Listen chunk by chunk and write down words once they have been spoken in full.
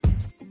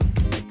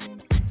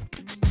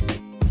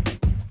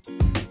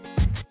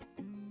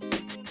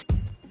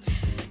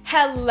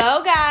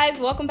Hello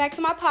guys, welcome back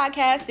to my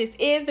podcast. This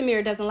is The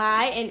Mirror Doesn't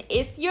Lie, and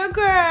it's your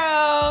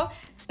girl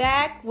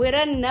back with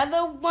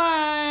another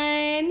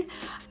one.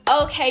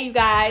 Okay, you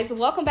guys,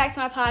 welcome back to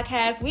my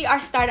podcast. We are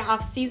starting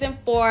off season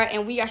 4,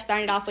 and we are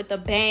starting off with a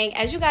bang.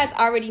 As you guys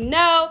already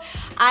know,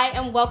 I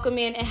am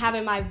welcoming and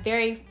having my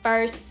very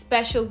first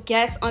special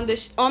guest on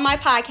my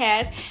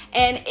podcast,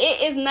 and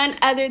it is none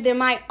other than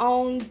my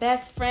own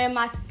best friend,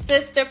 my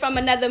sister from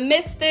another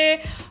mister,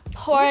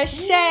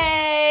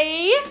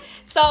 Porshae.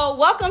 So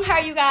welcome her,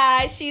 you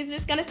guys. She's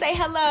just gonna say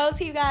hello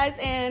to you guys,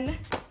 and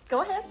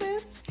go ahead,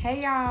 sis.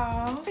 Hey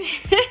y'all,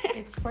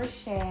 it's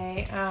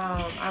Porshae.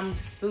 I'm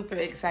super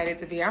excited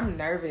to be here. I'm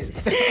nervous.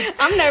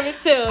 I'm nervous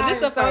too.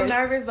 I'm so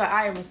nervous, but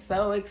I am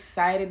so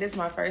excited. This is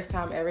my first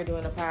time ever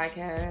doing a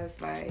podcast.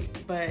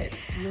 But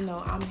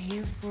I'm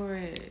here for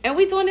it. And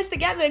we doing this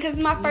together because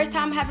it's my first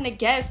time having a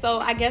guest. So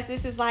I guess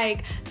this is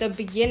like the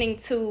beginning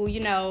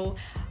to,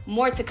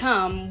 more to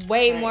come.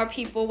 Way more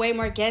people, way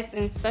more guests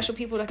and special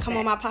people to come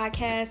on my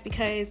podcast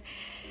because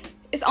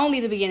it's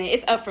only the beginning.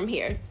 It's up from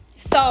here.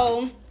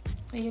 So.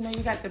 And you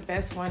got the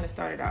best one to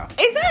start it off.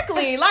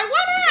 Exactly. Like,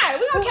 why not?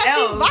 We're going to catch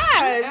these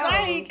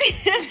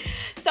vibes.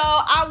 So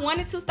I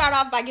wanted to start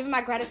off by giving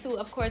my gratitude,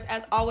 of course,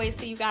 as always,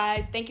 to you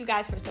guys. Thank you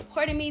guys for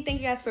supporting me. Thank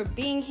you guys for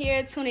being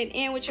here, tuning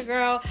in with your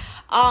girl,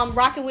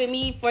 rocking with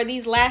me for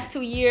these last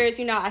 2 years.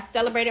 I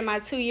celebrated my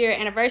 2-year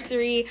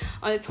anniversary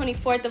on the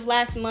 24th of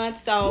last month.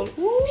 So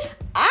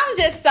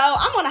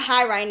I'm on a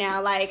high right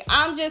now. Like,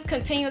 I'm just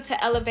continuing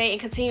to elevate and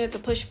continue to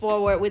push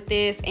forward with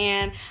this.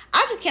 And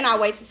I just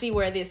cannot wait to see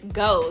where this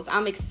goes.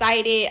 I'm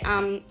excited.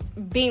 I'm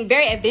being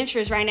very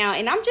adventurous right now.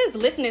 And I'm just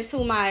listening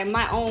to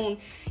my own,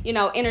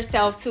 inner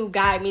self to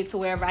guide me to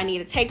wherever I need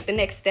to take the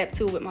next step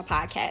to with my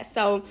podcast.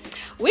 So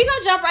we're going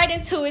to jump right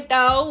into it,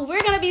 though.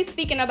 We're going to be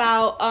speaking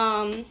about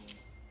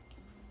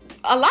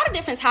a lot of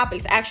different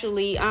topics,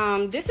 actually.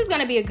 This is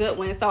going to be a good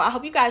one. So I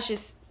hope you guys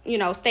just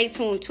stay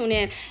tuned, tune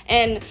in,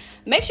 and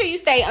make sure you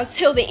stay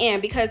until the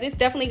end because it's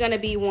definitely going to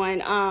be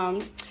one.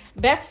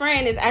 Best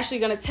friend is actually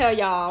going to tell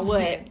y'all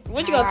what you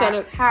going to tell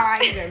them? How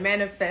I even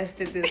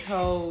manifested this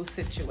whole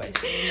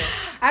situation.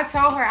 I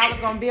told her I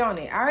was going to be on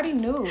it. I already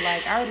knew.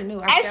 I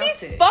and she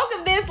spoke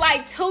of this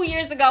 2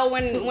 years ago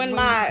when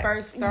my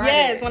first started.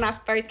 Yes, when I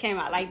first came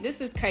out.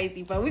 This is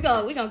crazy, but we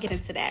gonna get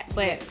into that.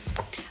 But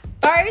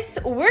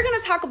first, we're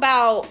going to talk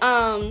about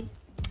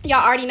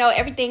y'all already know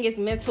everything is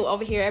mental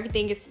over here.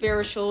 Everything is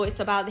spiritual. It's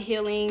about the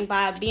healing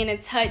by being in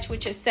touch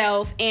with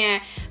yourself.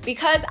 And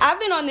because I've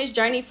been on this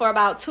journey for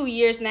about 2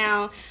 years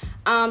now,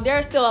 there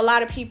are still a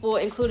lot of people,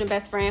 including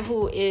best friend,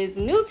 who is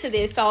new to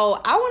this. So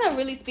I want to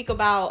really speak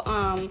about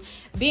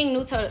being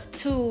new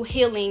to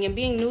healing and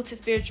being new to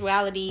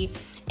spirituality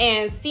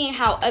and seeing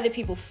how other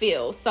people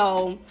feel.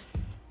 So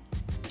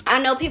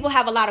I know people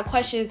have a lot of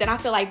questions, and I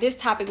feel like this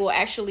topic will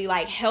actually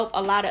help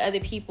a lot of other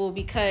people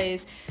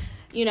because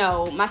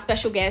my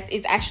special guest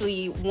is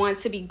actually one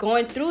to be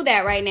going through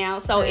that right now.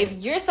 So if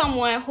you're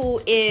someone who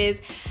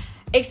is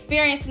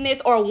experiencing this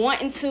or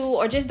wanting to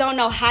or just don't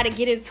know how to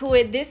get into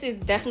it, this is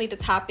definitely the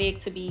topic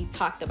to be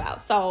talked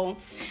about. So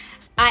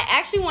I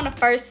actually want to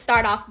first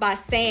start off by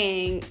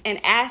saying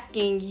and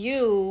asking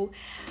you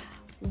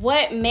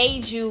what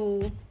made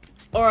you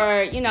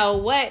or,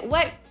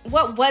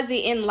 what was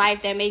it in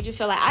life that made you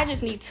feel like I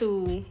just need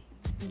to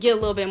get a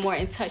little bit more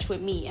in touch with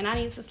me and I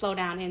need to slow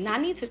down and I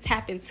need to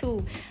tap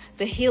into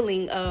the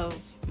healing of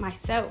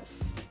myself?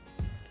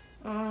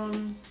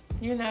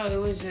 It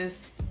was just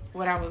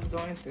what I was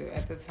going through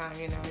at the time.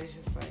 It's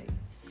just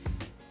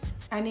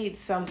I need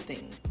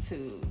something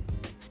to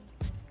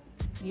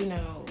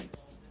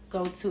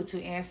go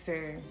to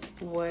answer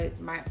what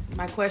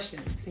my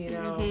questions,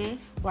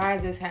 Why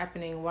is this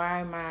happening? Why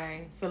am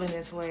I feeling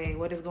this way?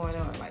 What is going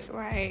on?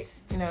 Right.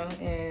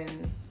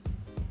 And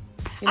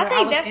I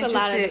think that's a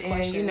lot of the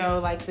questions. In,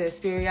 the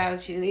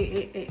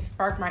spirituality, it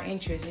sparked my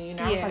interest. And,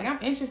 I was I'm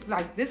interested,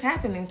 this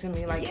happening to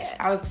me.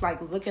 I was,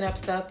 looking up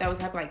stuff that was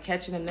happening,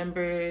 catching the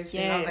numbers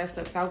and all that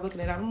stuff. So I was looking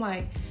it up. I'm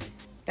like,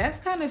 that's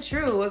kind of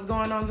true, what's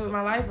going on with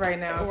my life right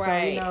now.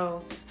 Right.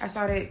 So, I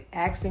started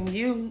asking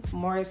you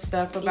more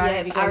stuff about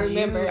it. Because I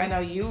remember. I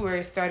know you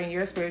were starting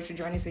your spiritual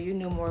journey, so you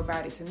knew more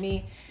about it to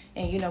me.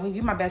 And,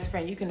 you're my best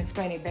friend. You can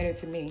explain it better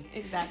to me.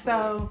 Exactly.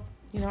 So,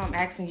 I'm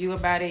asking you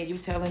about it, you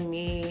telling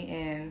me,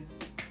 and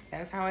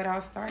that's how it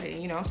all started.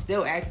 I'm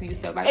still asking you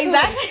stuff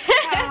exactly.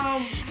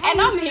 And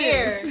I'm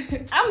here.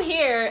 This? I'm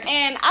here,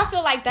 and I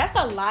feel like that's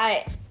a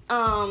lot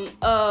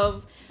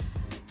of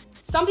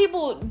some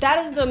people. That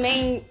is the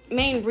main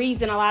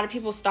reason a lot of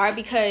people start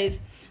because,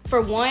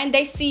 for one,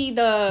 they see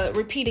the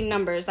repeating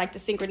numbers, the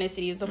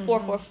synchronicities, the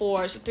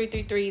 444s, the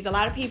 333s. A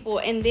lot of people,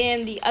 and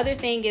then the other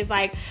thing is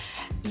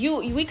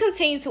we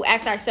continue to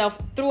ask ourselves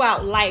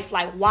throughout life,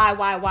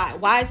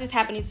 why is this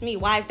happening to me?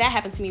 Why is that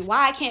happening to me?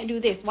 Why I can't do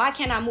this? Why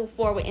can't I move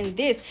forward in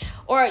this?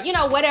 Or,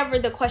 whatever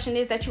the question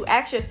is that you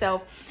ask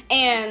yourself.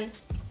 And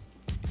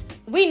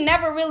we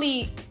never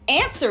really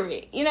answer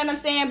it. You know what I'm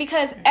saying?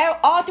 Because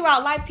all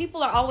throughout life,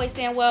 people are always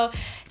saying, well,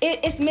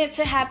 it's meant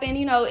to happen.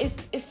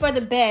 It's for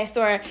the best,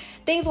 or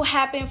things will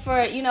happen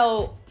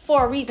for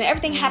for a reason.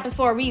 Everything happens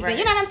for a reason. Right.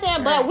 You know what I'm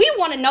saying? Right. But we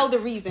want to know the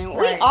reason.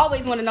 Right. We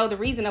always want to know the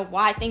reason of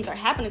why things are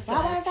happening to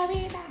us.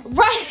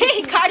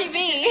 Right. Cardi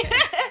B.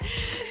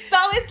 So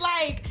it's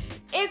like,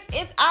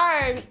 it's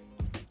our,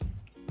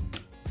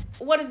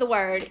 what is the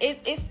word?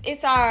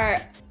 It's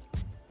our,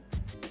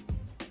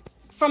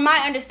 from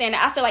my understanding,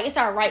 I feel like it's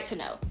our right to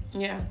know.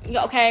 Yeah.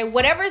 Okay,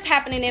 whatever is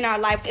happening in our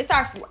life, it's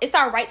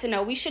our right to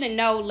know. We shouldn't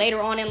know later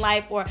on in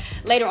life or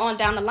later on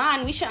down the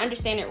line. We should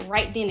understand it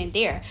right then and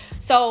there.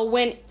 So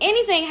when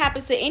anything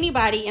happens to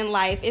anybody in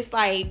life, it's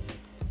like,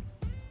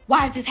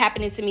 why is this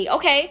happening to me?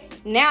 Okay,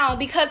 now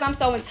because I'm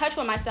so in touch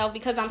with myself,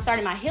 because I'm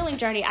starting my healing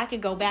journey, I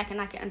could go back and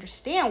I can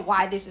understand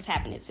why this is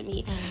happening to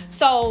me.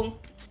 So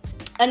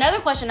another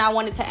question I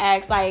wanted to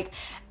ask, like,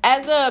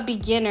 as a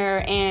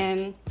beginner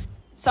and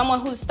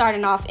someone who's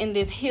starting off in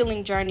this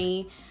healing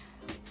journey,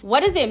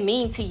 what does it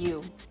mean to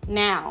you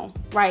now,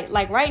 right?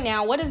 Like right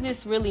now, what does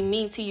this really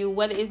mean to you?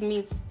 Whether it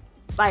means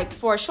like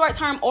for a short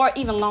term or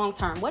even long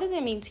term, what does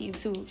it mean to you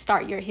to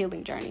start your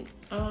healing journey?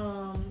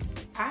 I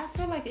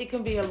feel like it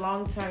can be a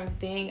long-term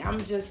thing.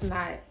 I'm just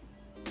not,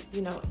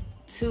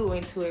 too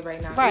into it right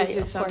now. Right, it's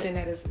just something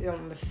that is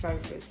on the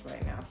surface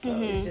right now. So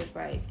it's just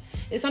like,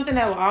 it's something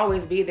that will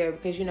always be there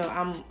because,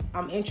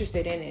 I'm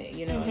interested in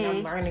it, and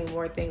I'm learning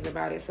more things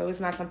about it. So it's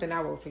not something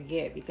I will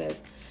forget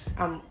because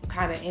I'm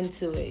kind of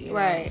into it,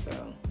 right.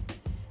 So,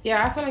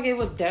 yeah, I feel like it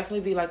would definitely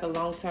be like a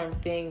long-term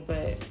thing,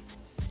 but,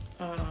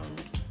 how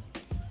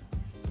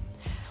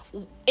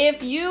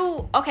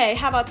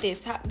about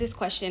this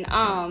question?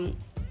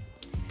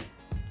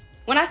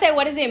 When I say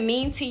what does it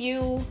mean to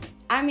you,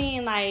 I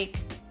mean like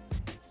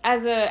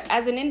as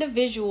an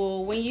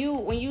individual, when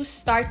you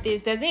start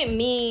this, does it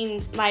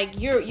mean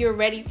like you're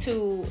ready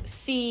to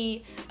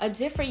see a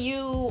different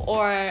you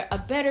or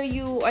a better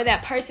you, or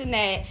that person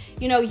that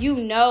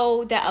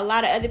that a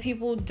lot of other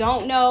people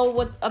don't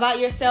know about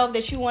yourself,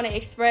 that you want to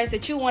express,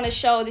 that you want to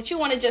show, that you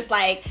want to just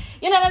like,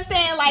 you know what I'm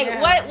saying?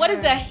 Like what does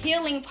the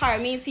healing part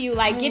mean to you?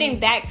 Like getting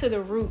back to the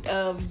root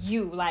of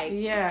you, like.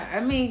 Yeah, I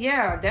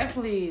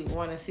definitely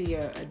want to see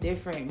a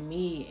different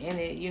me in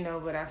it,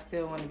 but I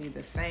still want to be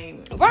the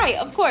same. Right,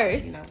 of course.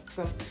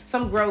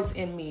 Some growth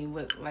in me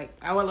with like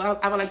I would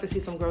like to see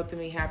some growth in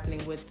me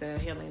happening with the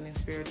healing and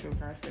spiritual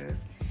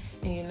process.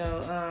 And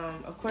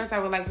of course I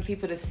would like for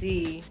people to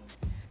see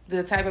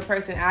the type of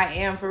person I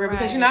am for real,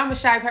 because I'm a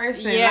shy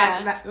person.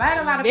 Yeah, a lot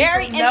of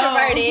very people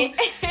introverted.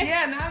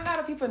 Yeah, not a lot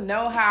of people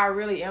know how I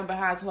really am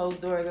behind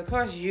closed doors. Of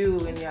course,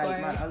 you and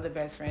my other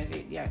best friends,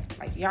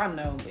 like y'all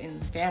know,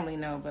 and family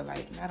know, but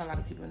like not a lot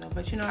of people know.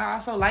 But I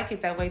also like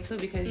it that way too,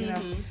 because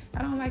I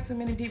don't like too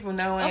many people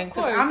knowing. Of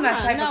course, I'm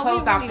not the type of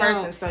closed off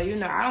person, don't. so I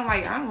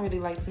don't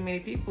really like too many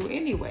people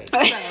anyway. So.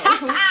 Like,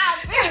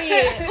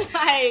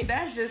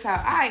 that's just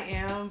how I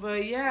am.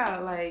 But yeah,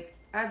 like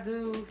I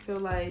do feel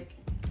like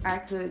I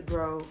could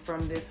grow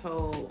from this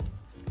whole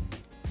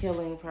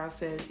healing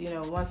process,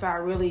 once I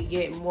really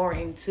get more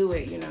into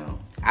it,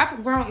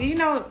 I've grown,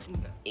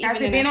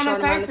 after being on the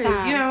surface,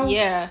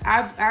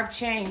 I've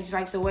changed,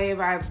 like the way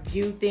I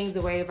view things,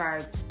 the way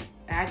I've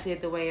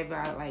acted, the way I've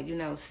like,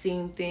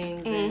 seen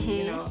things,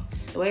 and,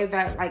 the way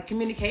that like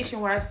communication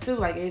wise too,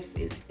 like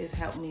it's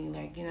helped me,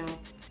 like,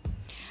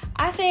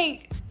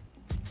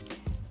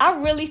 I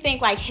really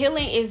think like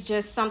healing is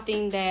just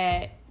something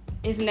that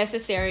is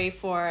necessary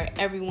for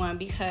everyone,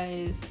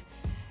 because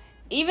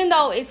even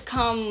though it's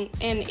come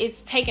and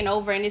it's taken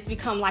over and it's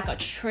become like a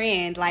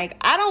trend, like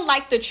I don't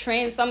like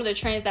some of the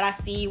trends that I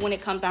see when it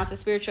comes down to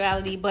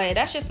spirituality, but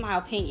that's just my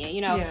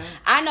opinion,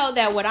 I know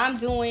that what I'm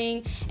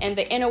doing and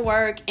the inner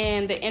work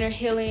and the inner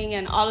healing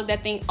and all of the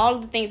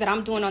things that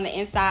I'm doing on the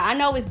inside, I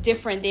know it's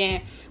different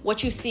than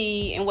what you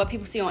see and what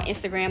people see on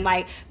Instagram.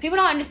 Like people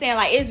don't understand,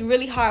 like it's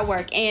really hard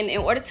work, and in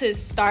order to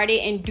start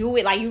it and do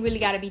it, like you really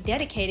got to be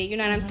dedicated, you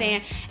know what I'm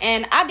saying?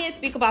 And I did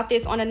speak about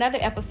this on another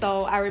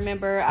episode. I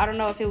remember, I don't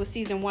know if it was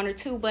season 1 or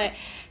 2, but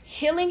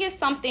healing is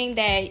something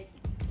that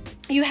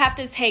you have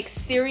to take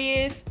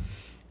serious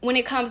when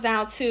it comes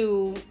down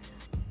to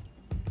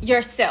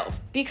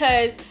yourself,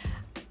 because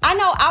I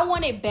know I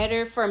want it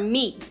better for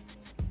me,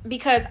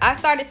 because I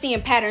started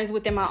seeing patterns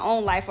within my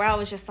own life where I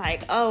was just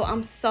like, oh,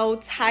 I'm so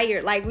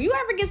tired. Like, will you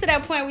ever get to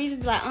that point where you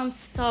just be like, I'm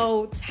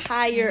so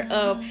tired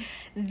of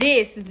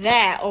this,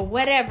 that, or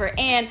whatever?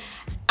 And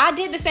I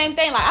did the same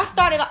thing. Like, I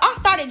started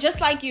just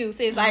like you,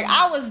 sis. Like,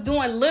 I was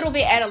doing little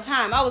bit at a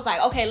time. I was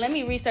like, okay, let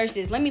me research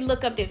this. Let me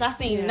look up this. I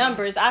seen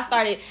numbers. I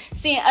started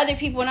seeing other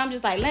people, and I'm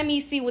just like, let me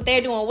see what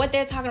they're doing, what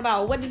they're talking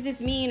about. What does this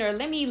mean? Or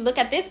let me look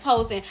at this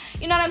post. And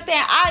you know what I'm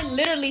saying? I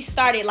literally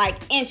started like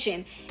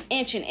inching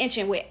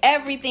with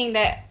everything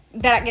that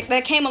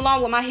came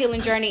along with my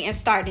healing journey and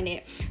starting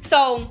it.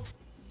 So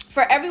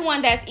for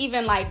everyone that's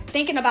even like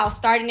thinking about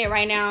starting it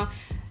right now,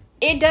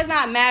 it does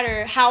not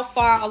matter how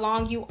far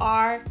along you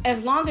are,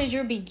 as long as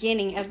you're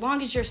beginning, as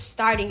long as you're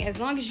starting, as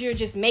long as you're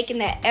just making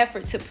that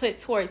effort to put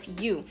towards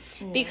you.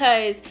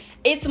 Because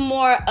it's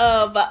more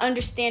of an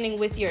understanding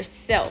with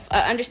yourself,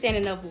 an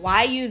understanding of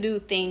why you do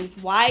things,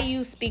 why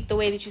you speak the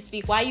way that you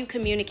speak, why you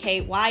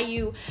communicate, why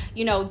you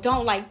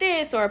don't like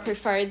this or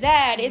prefer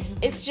that.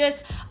 It's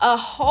just a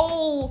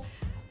whole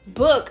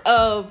book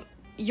of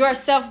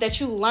yourself that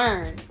you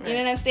learn. You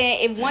know what I'm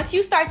saying? If once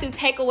you start to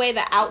take away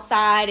the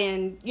outside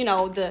and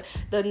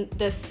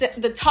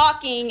the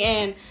talking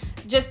and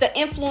just the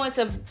influence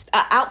of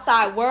an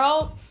outside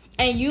world,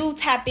 and you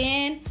tap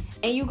in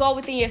and you go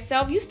within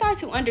yourself, you start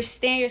to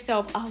understand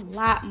yourself a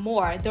lot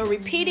more. The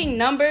repeating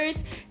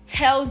numbers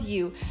tells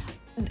you.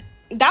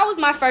 That was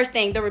my first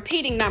thing, the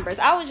repeating numbers.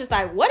 I was just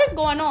like, what is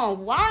going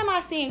on? Why am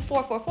I seeing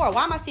 444?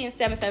 Why am I seeing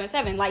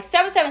 777? Like,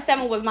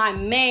 777 was my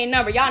main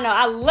number. Y'all know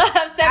I love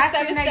 777.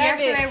 I seen that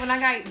yesterday when I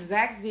got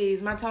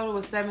Zaxby's. My total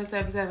was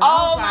 777.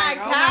 Oh my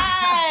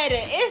God.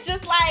 It's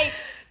just like,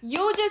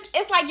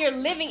 it's like you're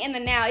living in the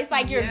now. It's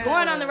like you're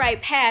going on the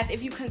right path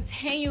if you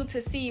continue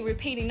to see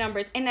repeating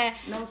numbers. And that,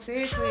 no,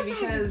 seriously,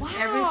 because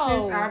ever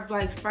since I've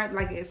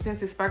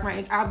since it sparked my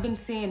interest, I've been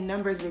seeing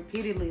numbers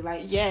repeatedly.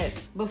 Like,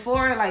 yes,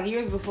 before, like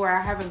years before,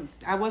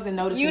 I wasn't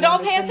noticing. You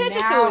don't numbers, pay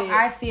attention now to it.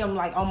 I see them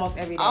like almost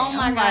every day. Oh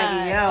my God,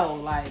 like,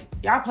 yo, like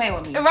y'all playing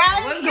with me,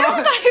 right? What's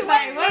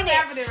going? What's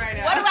happening right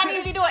now? What do I need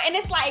to be doing? And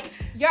it's like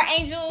your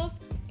angels,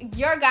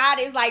 your God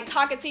is like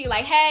talking to you,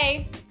 like,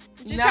 hey.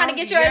 Just trying to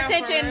get your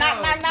attention.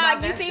 Knock, knock,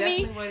 knock. You see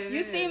me?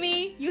 You see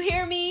me? You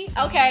hear me?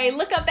 Okay,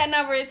 look up that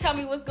number and tell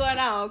me what's going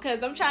on,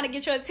 because I'm trying to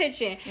get your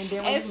attention. And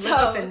then when you look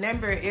up the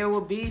number, it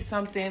will be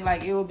something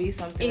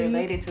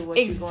related to what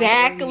you're going through.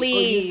 Exactly.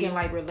 Or you can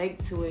like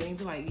relate to it and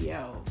be like,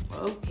 yo,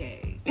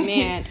 okay.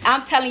 Man,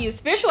 I'm telling you,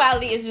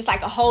 spirituality is just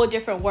like a whole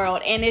different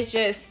world, and it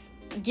just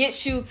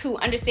gets you to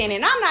understand it.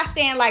 And I'm not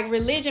saying like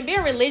religion,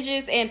 being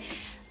religious and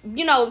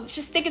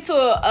just sticking to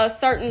a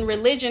certain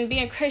religion,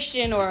 being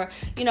Christian or,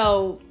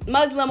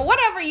 Muslim or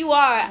whatever you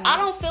are. Mm-hmm. I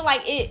don't feel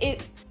like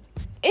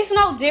it's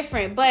no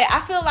different, but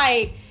I feel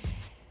like,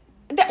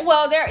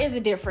 there is a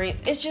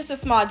difference. It's just a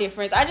small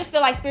difference. I just feel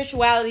like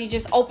spirituality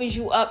just opens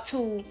you up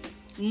to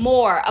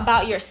more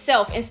about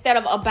yourself instead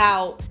of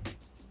about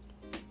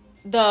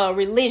the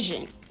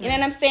religion. You know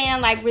what I'm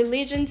saying? Like,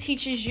 religion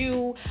teaches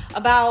you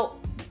about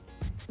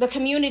the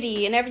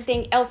community and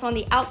everything else on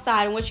the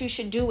outside and what you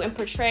should do and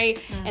portray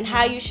and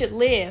how you should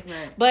live.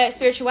 Right. But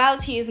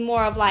spirituality is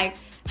more of like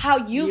how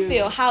you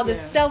feel, how the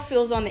self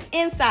feels on the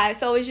inside.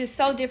 So it's just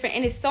so different,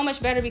 and it's so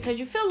much better because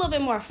you feel a little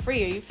bit more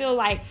freer. You feel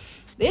like,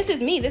 this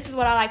is me. This is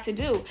what I like to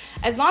do.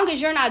 As long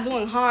as you're not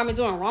doing harm and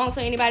doing wrong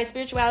to anybody,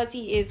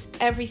 spirituality is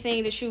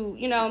everything that you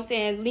know what I'm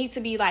saying, need to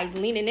be like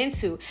leaning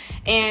into.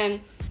 And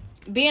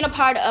being a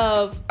part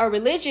of a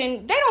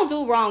religion, they don't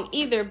do wrong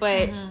either,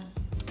 but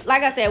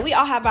like I said, we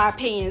all have our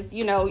opinions.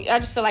 I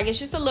just feel like it's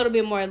just a little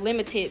bit more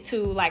limited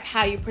to like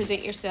how you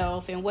present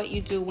yourself and what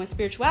you do, when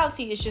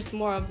spirituality is just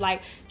more of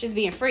like just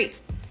being free,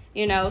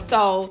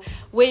 so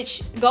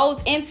which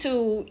goes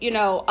into,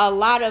 a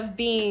lot of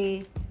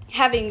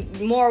having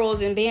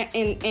morals and being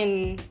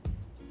in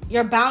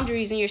your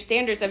boundaries and your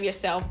standards of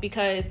yourself,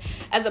 because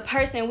as a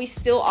person, we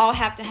still all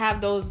have to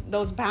have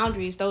those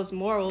boundaries, those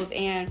morals.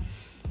 And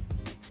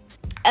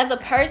as a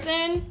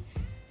person,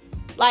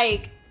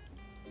 like,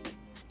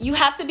 you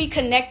have to be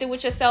connected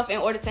with yourself in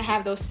order to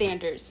have those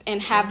standards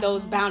and have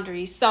those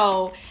boundaries.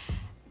 So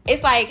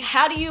it's like,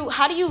 how do you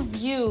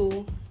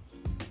view,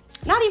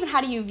 not even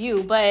how do you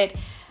view, but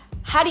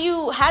how do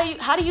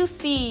you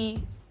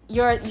see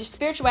your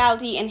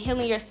spirituality and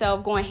healing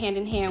yourself going hand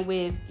in hand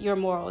with your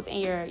morals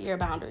and your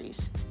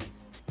boundaries?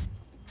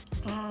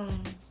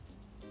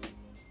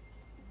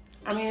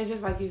 I mean, it's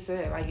just like you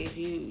said, like, if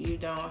you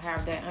don't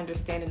have that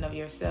understanding of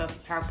yourself,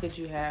 how could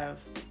you have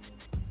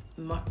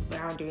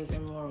boundaries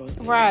and morals?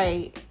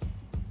 Right.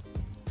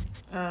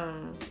 I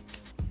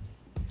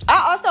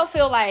also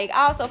feel like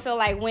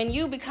when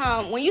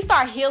you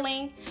start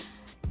healing,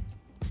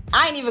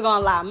 I ain't even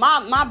gonna lie,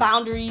 my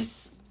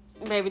boundaries,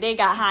 baby, they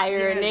got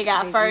higher and they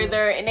got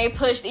further and they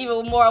pushed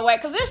even more away,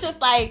 because it's just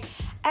like,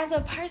 as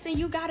a person,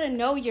 you gotta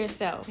know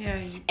yourself.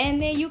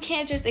 And then you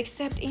can't just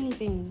accept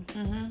anything.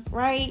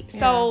 Right?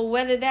 So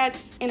whether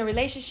that's in a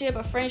relationship,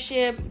 a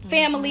friendship,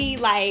 family,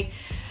 like,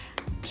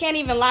 can't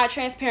even lie,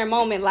 transparent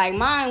moment, like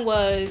mine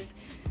was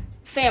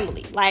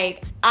family.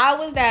 Like, I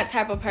was that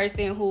type of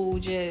person who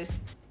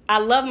just, I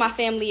love my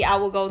family. I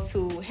will go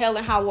to hell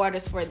and high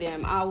waters for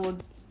them. I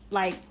would,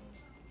 like,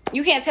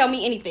 you can't tell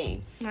me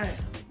anything. Right.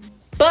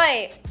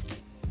 But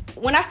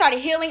when I started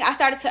healing, I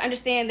started to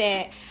understand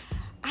that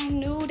I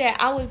knew that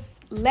I was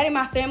letting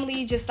my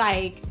family just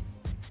like,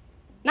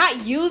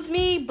 not use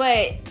me,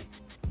 but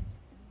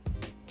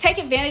take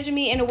advantage of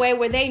me in a way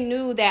where they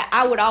knew that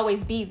I would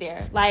always be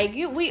there. Like,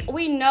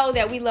 we know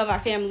that we love our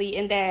family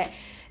and that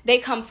they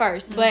come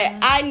first. But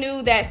I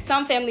knew that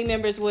some family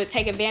members would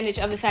take advantage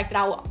of the fact that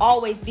I would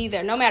always be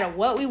there. No matter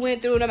what we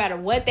went through, no matter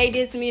what they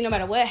did to me, no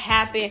matter what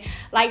happened.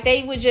 Like,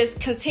 they would just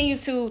continue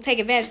to take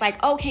advantage. Like,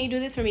 oh, can you do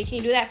this for me? Can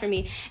you do that for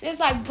me? And it's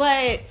like,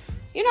 but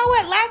you know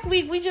what, last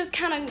week we just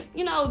kind of,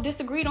 you know,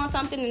 disagreed on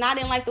something and I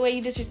didn't like the way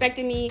you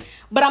disrespected me,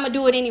 but I'm gonna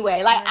do it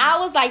anyway. Like, I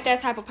was like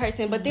that type of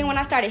person. But then when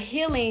I started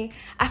healing,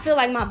 I feel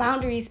like my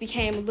boundaries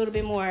became a little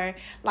bit more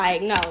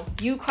like, no,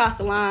 you crossed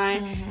the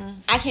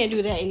line. I can't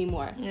do that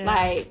anymore.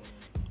 Like,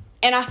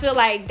 and I feel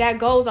like that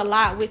goes a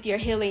lot with your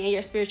healing and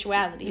your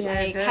spirituality. Yeah,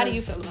 like, how do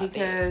you feel about that?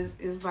 Because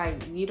it's like,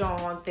 you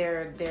don't want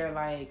their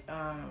like,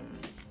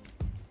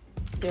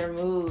 their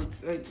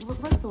moods. Like,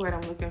 what's the word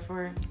I'm looking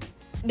for?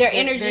 Their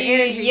energy.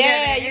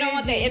 Yeah, you don't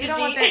want that energy. You don't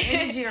want that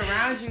energy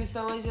around you.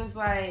 So it's just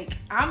like,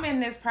 I'm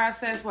in this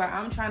process where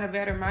I'm trying to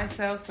better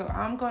myself. So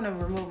I'm going to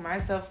remove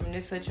myself from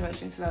this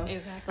situation. So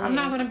I'm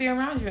not going to be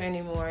around you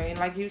anymore. And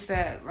like you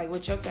said, like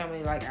with your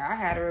family, like I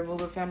had to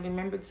remove a family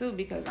member too,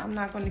 because I'm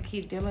not going to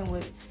keep dealing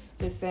with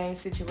the same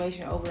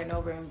situation over and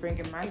over and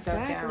bringing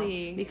myself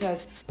down,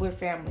 because we're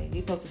family. We're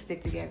supposed to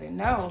stick together.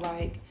 No,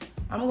 like,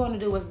 I'm going to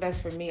do what's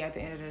best for me at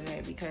the end of the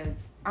day,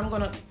 because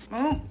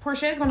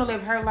Porshae's going to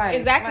live her life.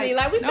 Exactly.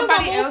 Like we still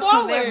going to move forward. Nobody else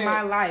can live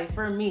my life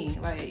for me.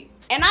 Like,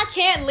 and I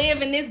can't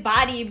live in this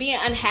body being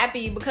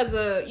unhappy because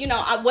of, you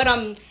know, what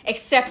I'm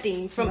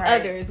accepting from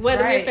others,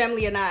 whether we're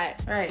family or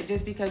not. Right.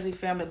 Just because we're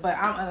family. But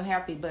I'm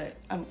unhappy, but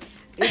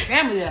it's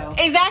family though.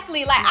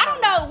 Exactly. Like, I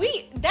don't know.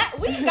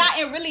 We've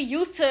gotten really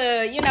used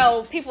to, you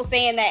know, people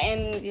saying that,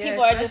 and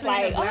people are just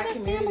like, oh,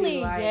 that's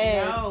family. Like,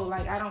 yes. No,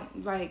 like, I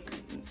don't, like.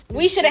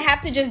 We shouldn't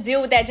have to just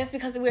deal with that just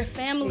because we're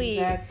family.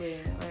 Exactly.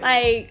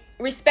 Like,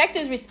 respect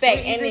is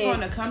respect. We're either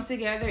going to come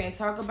together and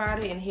talk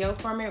about it and heal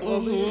from it, or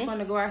we're just going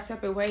to go our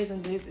separate ways,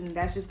 and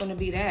that's just going to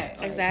be that.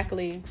 Like,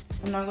 exactly.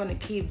 I'm not going to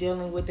keep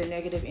dealing with the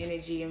negative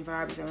energy and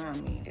vibes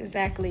around me.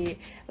 Exactly.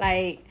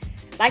 Like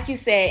you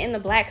said, in the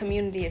Black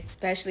community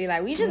especially,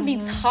 like, we just we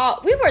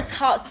were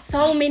taught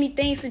so many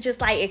things to just,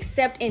 like,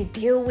 accept and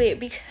deal with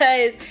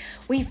because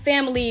we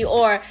family,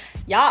 or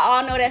y'all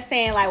all know that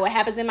saying, like, what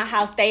happens in my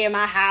house, stay in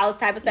my house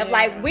type of stuff. Yeah.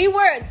 Like, we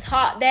were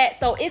taught that,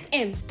 so it's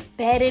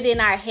embedded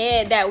in our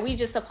head that we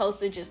just supposed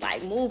to just,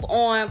 like, move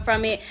on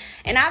from it.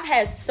 And I've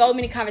had so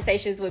many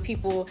conversations with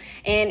people,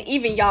 and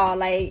even y'all,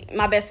 like,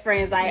 my best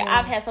friends, like,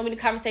 I've had so many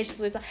conversations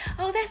with, like,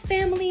 oh, that's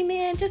family,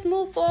 man, just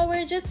move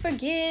forward, just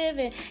forgive,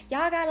 and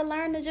y'all gotta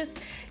learn to just,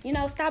 you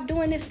know, stop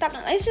doing this, stop.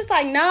 It's just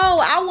like, no,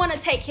 I want to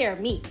take care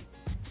of me.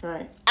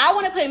 Right. I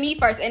want to put me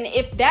first, and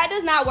if that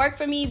does not work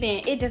for me,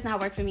 then it does not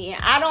work for me.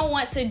 And I don't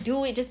want to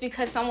do it just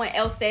because someone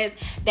else says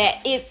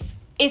that it's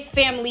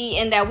family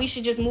and that we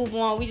should just move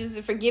on. We just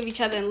forgive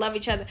each other and love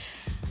each other.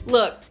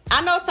 Look,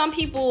 I know some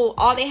people,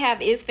 all they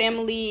have is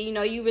family. You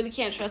know, you really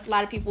can't trust a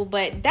lot of people,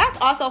 but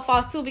that's also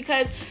false too,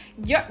 because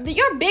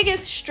your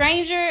biggest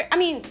stranger, I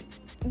mean,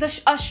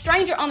 a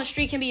stranger on the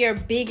street can be your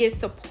biggest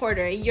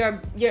supporter. You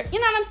know what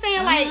I'm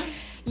saying? Like,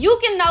 you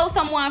can know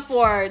someone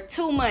for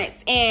 2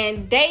 months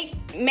and they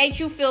make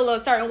you feel a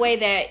certain way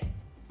that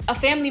a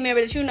family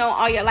member that you know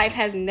all your life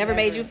has never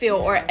made you feel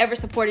or ever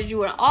supported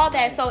you and all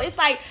that. So it's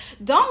like,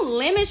 don't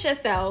limit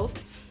yourself.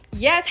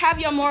 Yes, have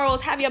your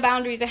morals, have your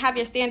boundaries, and have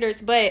your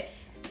standards, but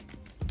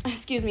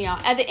excuse me, y'all,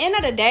 at the end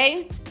of the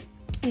day,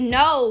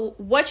 know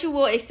what you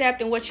will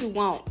accept and what you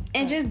won't.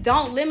 And just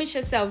don't limit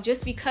yourself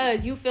just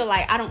because you feel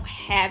like I don't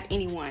have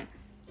anyone.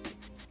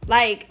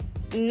 Like,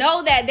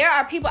 know that there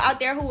are people out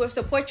there who will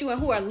support you and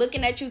who are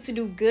looking at you to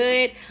do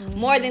good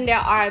more than there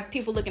are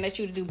people looking at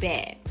you to do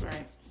bad.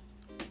 Right.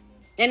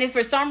 And if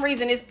for some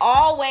reason it's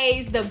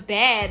always the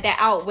bad that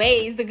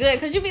outweighs the good,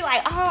 because you be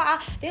like, oh,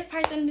 this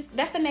person,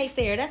 that's a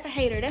naysayer, that's a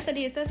hater, that's a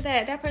this, that's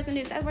that person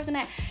this, that person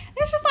that.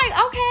 It's just like,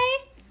 okay.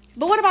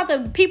 But what about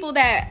the people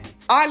that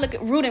are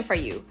rooting for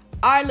you,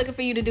 are looking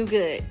for you to do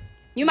good?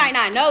 You might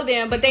not know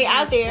them, but they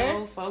out there.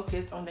 So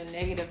focused on the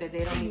negative that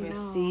they don't even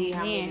see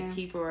how many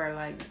people are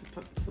like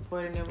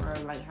supporting them, or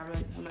like how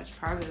much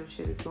positive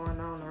shit is going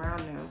on around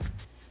them.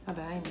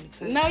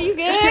 No, you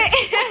good?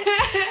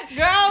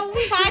 Girl,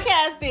 we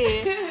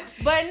podcasted.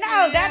 But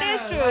no, that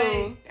is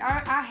true.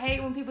 Like, I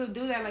hate when people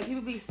do that. Like,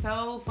 people be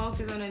so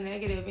focused on the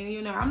negative. And,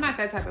 you know, I'm not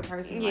that type of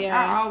person. Like,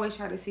 I always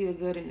try to see the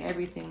good in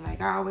everything.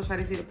 Like, I always try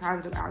to see the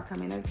positive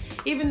outcome in it.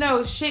 Even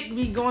though shit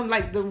be going,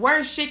 like, the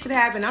worst shit could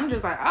happen, I'm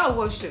just like, oh,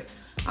 well, shit.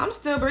 I'm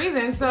still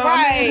breathing. So,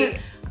 right.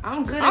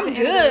 I'm good at the end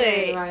of the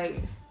day. Like,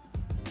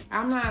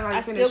 I'm not like.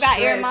 I still got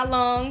air in my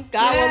lungs.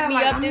 God woke me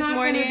up this morning.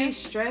 I'm not gonna be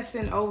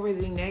stressing over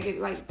the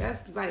negative. Like,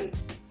 that's like,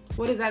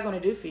 what is that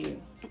gonna do for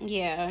you?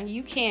 Yeah,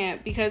 you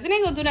can't, because it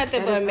ain't gonna do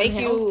nothing but make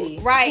you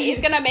right.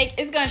 It's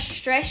gonna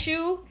stress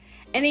you,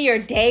 and then your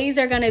days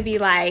are gonna be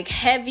like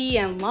heavy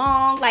and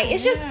long. Like,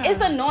 it's just it's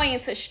annoying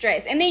to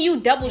stress, and then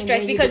you double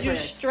stress because you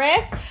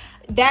stress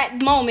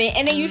that moment,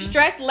 and then you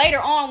stress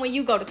later on when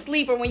you go to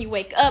sleep or when you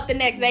wake up the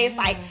next day. It's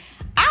like,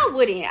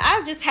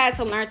 I just had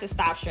to learn to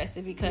stop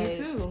stressing, because.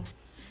 Me too.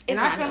 And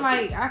I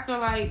feel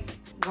like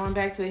going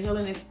back to the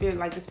healing and spirit,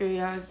 like the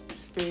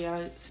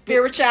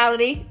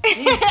spirituality.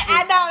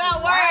 I know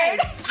that word.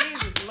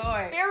 Jesus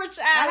Lord.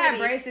 Spirituality. I have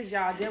braces,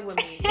 y'all. Deal with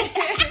me.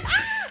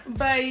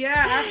 But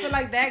yeah, I feel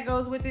like that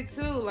goes with it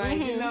too. Like,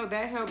 you know,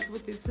 that helps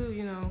with it too,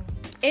 you know.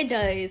 It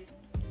does.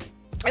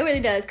 It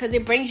really does, because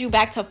it brings you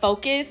back to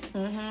focus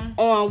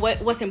on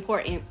what's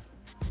important.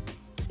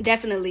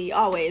 Definitely,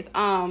 always.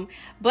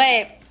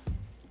 But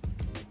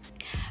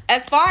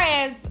as far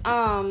as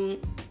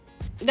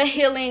the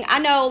healing, I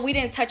know we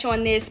didn't touch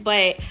on this,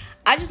 but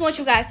I just want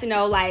you guys to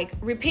know, like,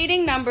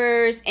 repeating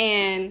numbers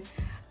and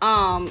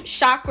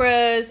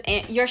chakras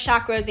and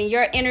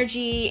your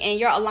energy and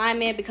your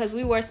alignment, because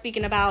we were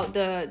speaking about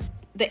the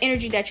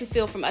energy that you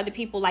feel from other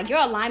people, like your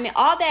alignment,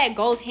 all that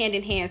goes hand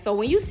in hand. So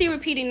when you see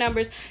repeating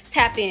numbers,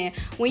 tap in.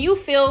 When you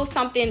feel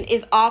something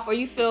is off, or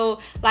you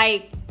feel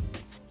like,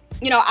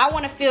 I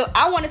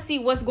want to see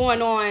what's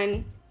going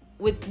on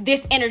with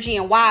this energy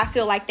and why I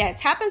feel like that,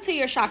 tap into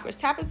your chakras,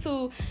 tap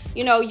into,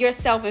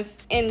 yourself,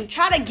 and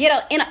try to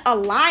get in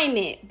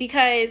alignment.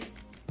 Because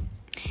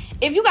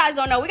if you guys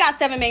don't know, we got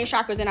 7 main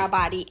chakras in our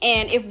body,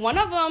 and if one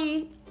of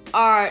them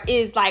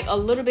is like a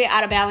little bit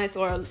out of balance,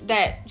 or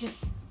that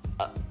just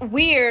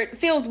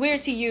feels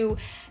weird to you,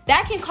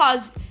 that can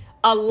cause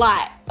a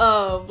lot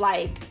of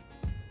like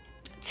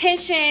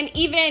tension.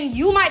 Even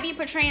you might be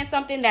portraying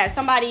something that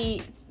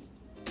somebody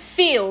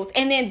feels,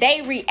 and then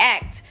they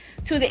react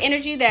to the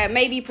energy that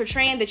may be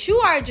portraying that you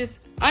are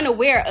just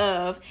unaware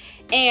of,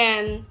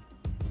 and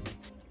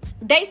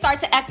they start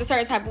to act a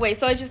certain type of way.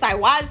 So it's just like,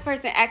 why is this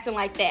person acting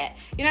like that?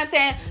 You know what I'm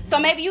saying? So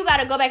maybe you got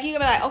to go back. You got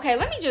to be like, okay,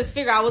 let me just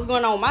figure out what's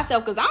going on with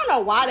myself, because I don't know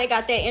why they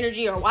got that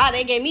energy, or why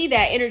they gave me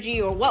that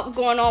energy, or what was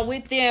going on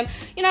with them.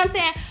 You know what I'm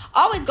saying?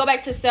 Always go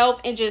back to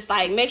self and just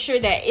like make sure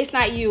that it's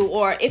not you,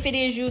 or if it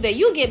is you, that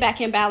you get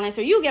back in balance,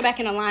 or you get back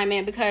in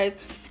alignment, because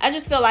I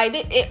just feel like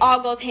it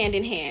all goes hand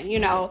in hand,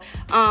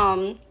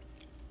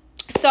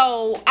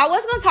 So I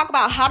was going to talk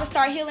about how to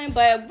start healing,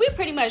 but we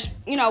pretty much,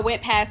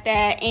 went past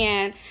that.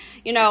 And,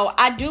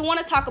 I do want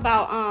to talk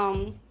about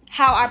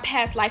how our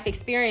past life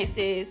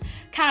experiences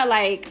kind of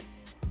like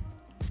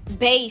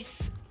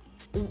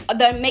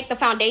make the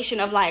foundation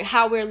of like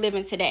how we're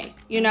living today.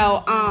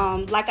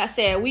 Like I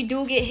said, we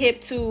do get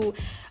hip to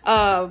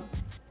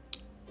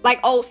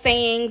like old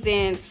sayings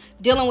and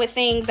dealing with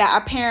things that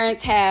our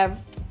parents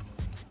have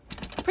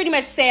pretty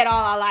much said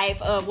all our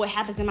life, of what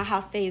happens in my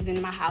house stays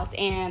in my house.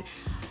 And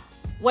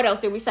what else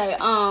did we say?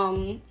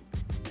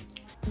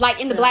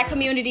 Like in the Black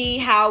community,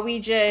 how we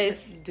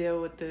just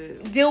deal with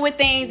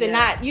things and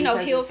not,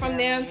 heal from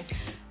them.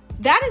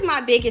 That is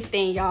my biggest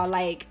thing, y'all.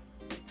 Like,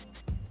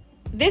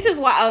 this is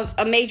why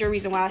a major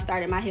reason why I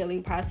started my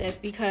healing process,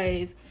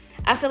 because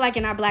I feel like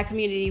in our Black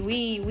community,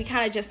 we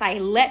kind of just like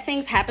let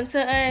things happen to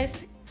us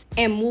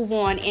and move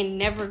on, and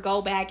never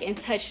go back and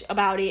touch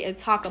about it and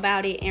talk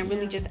about it and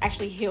really just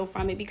actually heal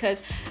from it.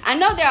 Because I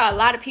know there are a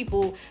lot of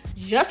people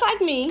just like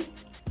me,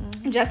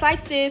 just like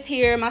Sis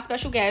here, my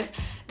special guest,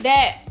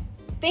 that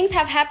things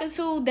have happened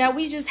to that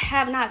we just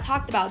have not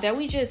talked about, that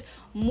we just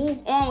move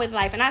on with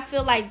life. And I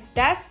feel like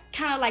that's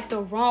kind of like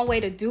the wrong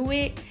way to do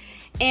it.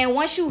 And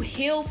once you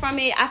heal from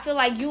it, I feel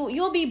like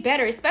you'll be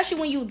better, especially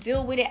when you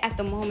deal with it at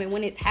the moment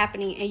when it's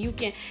happening, and you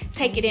can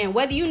take it in.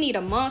 Whether you need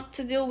a month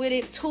to deal with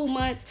it, 2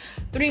 months,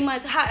 3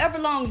 months, however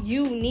long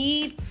you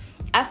need,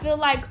 I feel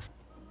like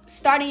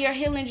starting your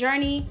healing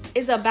journey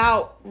is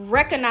about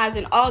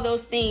recognizing all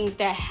those things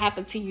that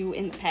happened to you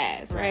in the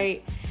past,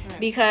 right?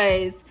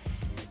 Because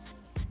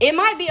it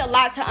might be a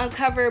lot to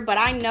uncover, but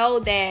I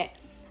know that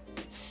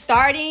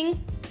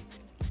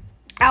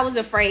I was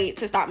afraid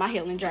to start my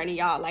healing journey,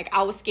 y'all. Like,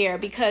 I was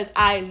scared because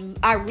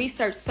I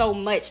researched so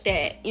much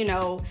that,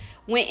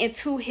 went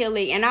into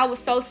healing, and I was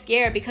so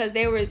scared because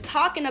they were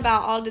talking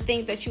about all the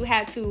things that you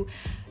had to,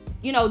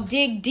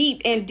 dig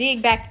deep and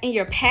dig back in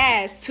your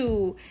past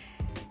to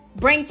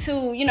bring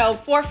to,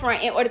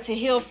 forefront in order to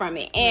heal from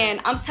it.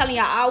 And I'm telling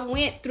y'all, I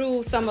went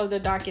through some of the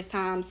darkest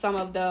times, some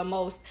of the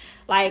most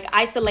like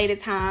isolated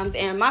times,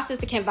 and my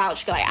sister can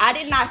vouch. Like, I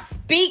did not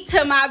speak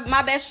to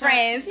my best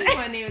friends. She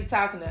wasn't even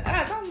talking to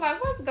us. I'm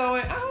like, what's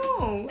going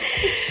on?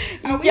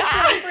 Are we still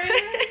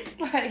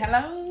friends? Like,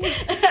 hello?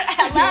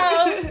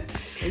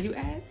 Are you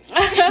at?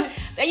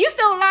 Are you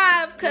still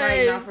alive?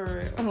 Because right,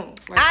 for real.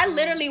 I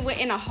literally went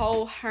in a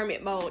whole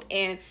hermit mode,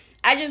 and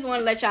I just want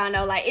to let y'all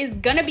know, like, it's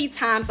gonna be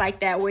times like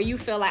that where you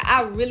feel like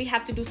I really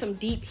have to do some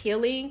deep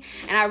healing,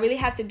 and I really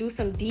have to do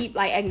some deep,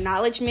 like,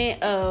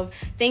 acknowledgement of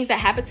things that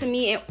happened to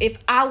me, and if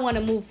I want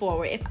to move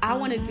forward, if I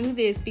want to do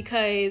this,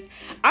 because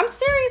I'm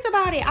serious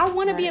about it. I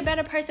want to be a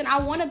better person. I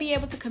want to be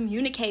able to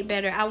communicate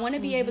better. I want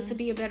to be able to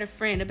be a better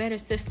friend, a better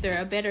sister,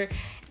 a better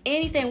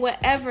anything,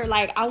 whatever.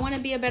 Like, I want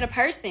to be a better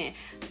person.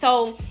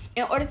 So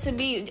in order to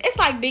be, it's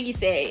like Biggie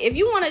said, if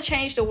you want to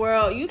change the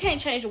world, you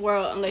can't change the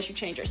world unless you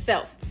change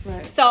yourself.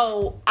 Right. So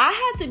I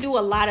had to do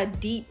a lot of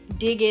deep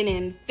digging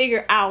and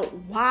figure out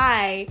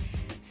why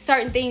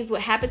certain things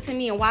would happen to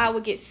me and why I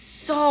would get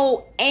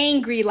so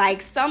angry.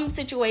 Like, some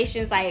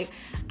situations, like,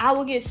 I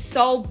would get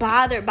so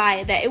bothered by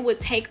it that it would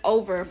take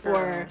over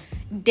for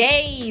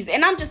days.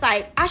 And I'm just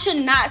like, I should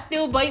not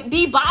still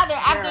be bothered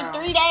after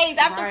 3 days,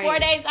 after 4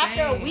 days,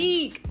 after a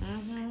week.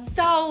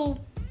 So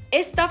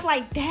it's stuff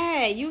like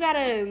that. You gotta.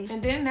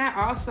 And then that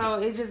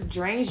also, it just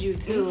drains you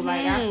too.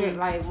 Like, I feel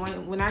like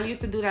when I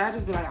used to do that, I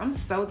just be like, I'm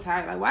so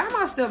tired. Like, why am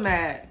I still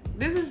mad?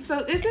 This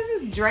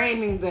is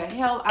draining the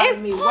hell out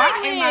of me. Pointless.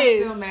 Why am I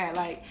still mad?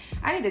 Like,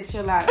 I need to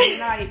chill out.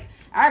 Like,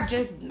 I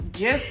just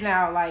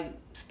now, like,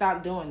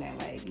 stop doing that.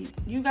 Like,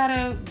 you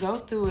gotta go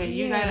through it.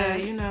 You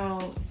gotta, you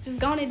know, just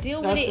go and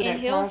deal with it and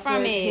heal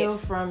from it. Heal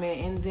from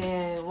it, and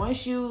then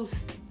once you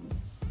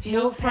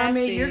heal from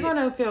it, you're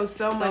gonna feel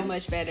so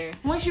much better.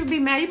 Once you be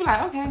mad, you be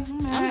like, okay, I'm done.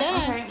 Okay,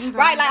 I'm done.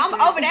 Right, like I'm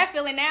over that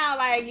feeling now.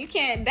 Like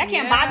can't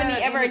bother me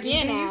ever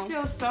again now. You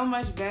feel so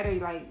much better.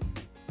 Like,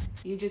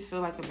 you just feel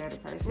like a better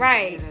person.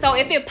 Right. So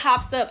if it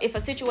pops up, if a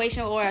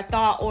situation or a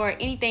thought or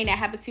anything that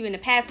happens to you in the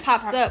past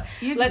pops up,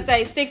 let's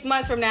say 6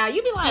 months from now,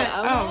 you be like,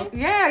 okay.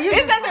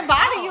 It doesn't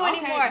bother you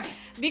anymore.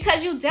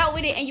 Because you dealt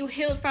with it and you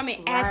healed from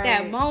it at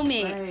that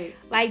moment. Right.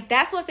 Like,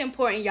 that's what's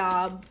important,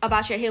 y'all,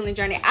 about your healing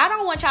journey. I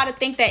don't want y'all to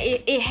think that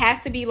it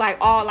has to be like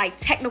all like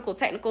technical,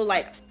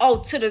 like,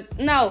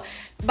 no,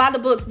 by the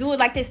books, do it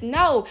like this.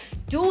 No,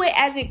 do it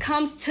as it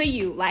comes to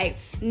you. Like,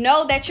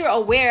 know that you're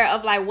aware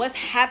of like what's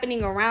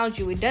happening around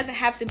you. It doesn't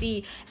have to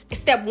be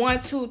step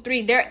 1, 2,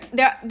 3.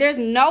 There's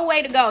no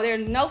way to go. There are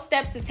no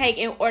steps to take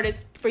in order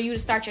for you to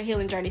start your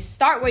healing journey.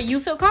 Start where you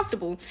feel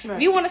comfortable. Right.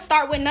 If you want to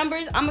start with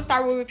numbers, I'm gonna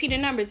start with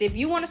repeating numbers. If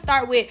you want to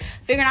start with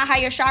figuring out how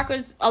your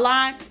chakras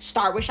align,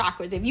 start with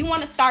chakras. If you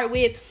want to start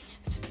with,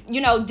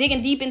 digging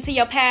deep into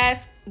your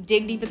past,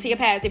 dig deep into your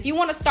past. If you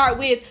want to start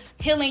with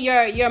healing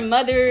your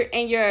mother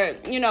and your,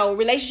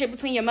 relationship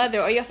between your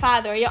mother or your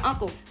father or your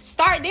uncle,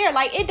 start there.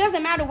 Like, it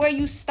doesn't matter where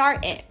you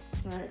start at.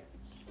 Right.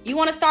 You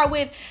want to start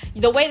with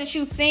the way that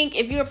you think.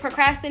 If you're a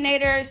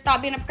procrastinator,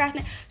 stop being a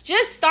procrastinator.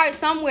 Just start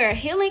somewhere.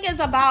 Healing is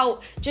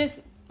about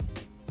just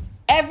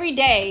every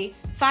day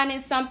finding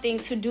something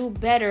to do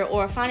better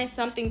or finding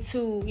something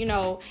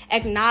to,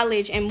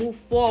 acknowledge and move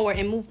forward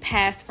and move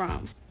past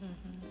from.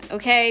 Mm-hmm.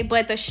 Okay?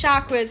 But the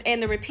chakras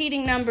and the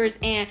repeating numbers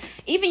and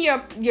even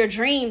your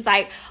dreams,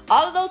 like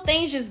all of those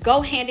things just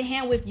go hand in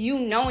hand with you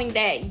knowing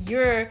that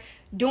you're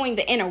doing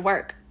the inner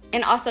work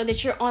and also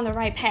that you're on the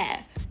right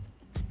path.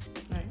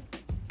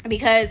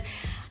 Because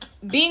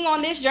being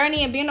on this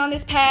journey and being on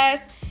this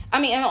path,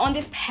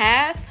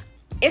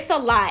 it's a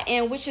lot.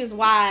 And which is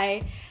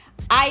why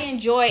I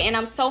enjoy and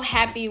I'm so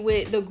happy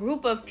with the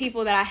group of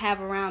people that I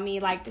have around me,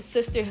 like the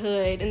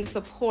sisterhood and the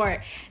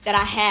support that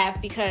I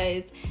have,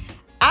 because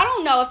I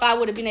don't know if I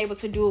would have been able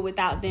to do it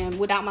without them,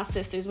 without my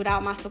sisters,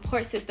 without my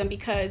support system,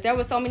 because there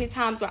were so many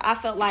times where I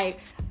felt like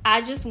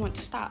I just want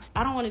to stop.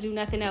 I don't want to do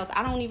nothing else.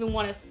 I don't even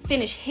want to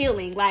finish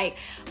healing.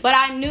 But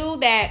I knew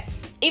that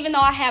even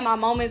though I had my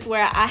moments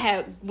where I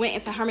had went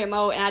into hermit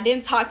mode and I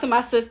didn't talk to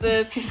my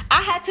sisters,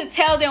 I had to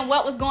tell them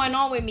what was going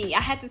on with me. I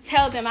had to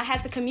tell them, I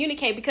had to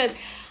communicate, because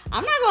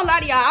I'm not gonna lie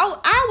to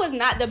y'all, I was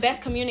not the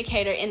best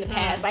communicator in the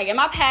past. Like in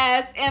my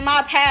past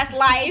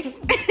life,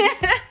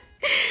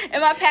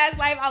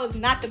 I was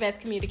not the best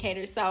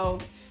communicator. So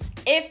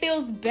it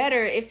feels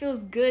better. It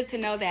feels good to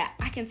know that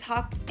I can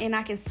talk and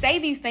I can say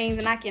these things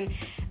and I can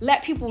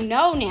let people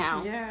know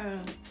now. Yeah,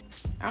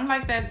 I'm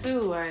like that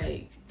too.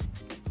 Like,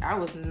 I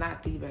was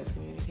not the best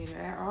communicator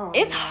at all.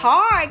 It's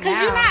hard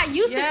because you're not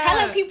used to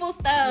telling people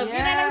stuff. Yeah,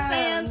 you know what I'm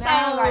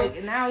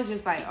saying? Now it's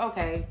just like,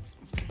 okay,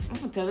 I'm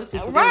gonna tell this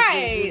people.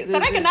 Right. So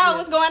they can know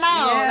what's going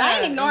on. Yeah, I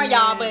ain't ignoring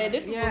y'all, but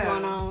this is what's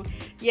going on.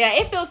 Yeah,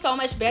 it feels so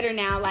much better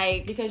now.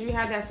 Like, because you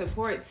have that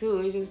support too.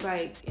 It's just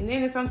like, and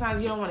then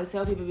sometimes you don't want to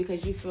tell people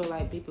because you feel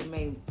like people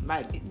may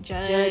like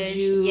judge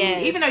you.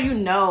 Yes. Even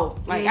though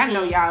like I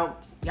know y'all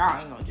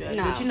ain't gonna judge.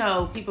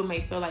 No. But people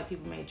may feel like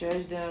people may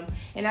judge them.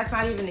 And that's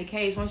not even the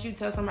case. Once you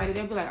tell somebody,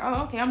 they'll be like,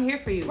 oh, okay, I'm here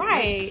for you.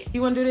 Right. Like,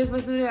 you wanna do this?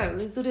 Let's do that.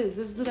 Let's do this.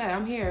 Let's do that.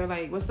 I'm here.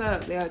 Like, what's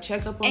up? They'll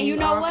check up on you. And you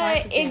know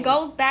what? It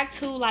goes back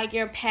to like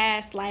your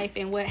past life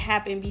and what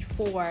happened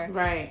before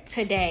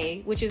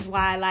today, which is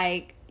why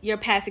like your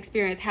past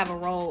experience have a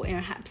role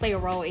and play a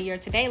role in your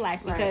today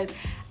life, because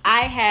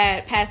I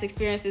had past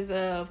experiences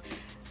of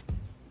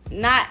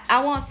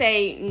I won't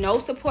say no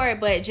support,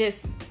 but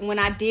just when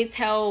I did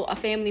tell a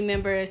family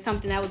member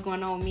something that was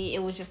going on with me,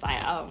 it was just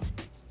like, oh,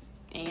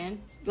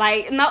 and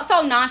like, no,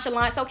 so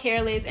nonchalant, so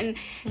careless. And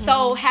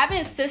so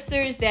having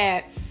sisters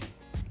that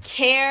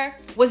care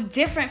was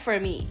different for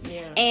me.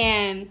 Yeah.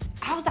 And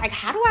I was like,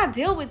 how do I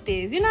deal with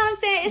this? You know what I'm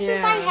saying? It's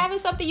just like having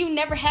something you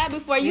never had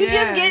before. You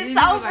just get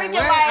so freaking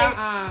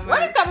like,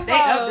 where is coming from? They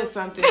up to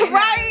something.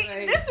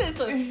 Right? This is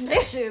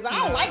suspicious. I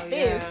don't like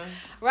this. Yeah.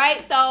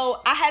 Right?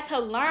 So I had to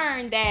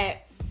learn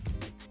that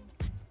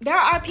there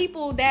are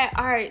people that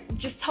are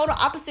just total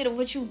opposite of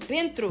what you've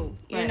been through.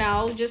 You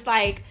know? Just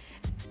like,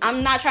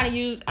 I'm not trying to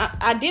use,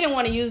 I didn't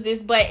want to use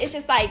this, but it's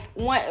just like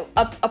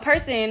a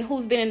person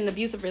who's been in an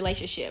abusive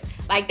relationship.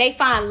 Like, they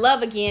find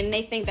love again and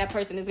they think that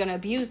person is going to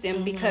abuse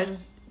them because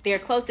they're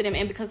close to them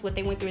and because what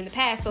they went through in the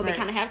past. So they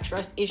kind of have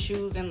trust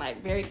issues and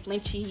like very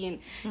flinchy and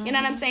you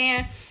know what I'm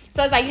saying?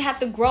 So it's like you have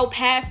to grow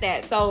past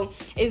that. So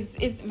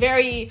it's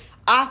very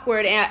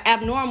awkward and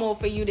abnormal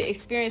for you to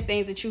experience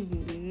things that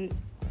you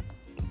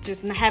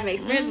just haven't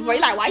experienced before.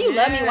 You're like, why you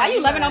love me? Why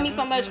you loving on me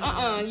so much?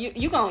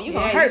 You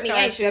gonna hurt me,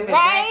 ain't you?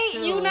 Right?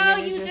 You know,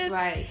 you just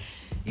like,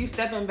 you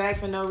stepping back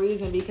for no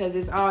reason because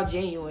it's all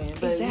genuine.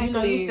 But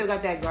you still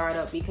got that guard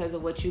up because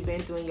of what you've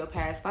been through in your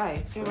past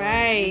life. So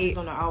right. You're just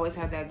gonna always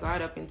have that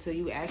guard up until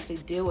you actually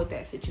deal with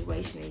that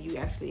situation and you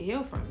actually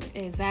heal from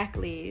it.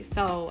 Exactly.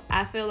 So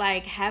I feel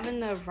like having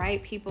the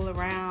right people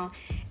around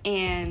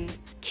and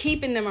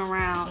keeping them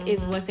around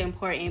is what's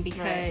important,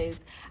 because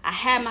I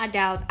had my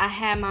doubts, I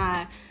had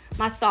my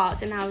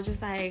thoughts, and I was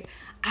just like,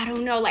 I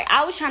don't know. Like,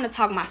 I was trying to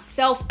talk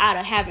myself out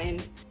of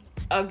having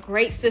a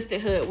great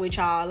sisterhood with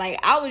y'all. Like,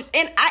 I was,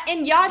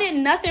 and y'all did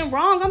nothing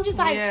wrong. I'm just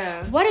like,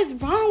 what is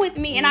wrong with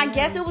me? And I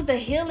guess it was the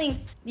healing,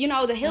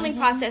 the healing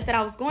process that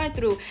I was going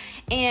through.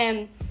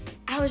 And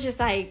I was just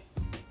like,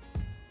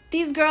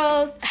 these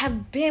girls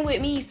have been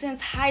with me since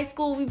high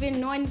school. We've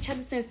been knowing each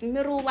other since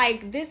middle.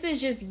 Like, this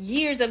is just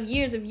years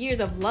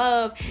of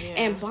love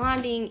and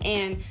bonding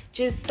and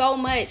just so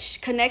much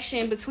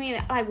connection between.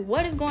 Like,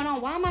 what is going on?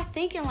 Why am I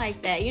thinking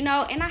like that? And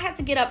I had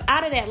to get up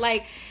out of that.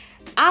 Like,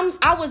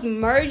 I was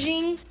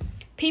merging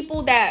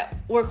people that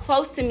were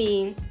close to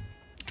me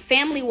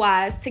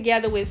family-wise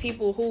together with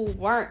people who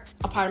weren't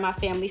a part of my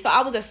family. So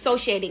I was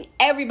associating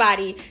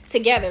everybody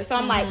together. So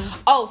I'm like,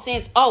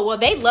 well,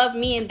 they love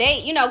me and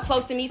they,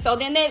 close to me, so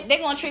then they're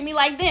going to treat me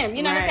like them.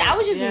 You know what I'm saying? I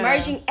was just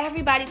merging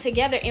everybody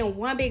together in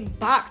one big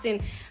box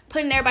and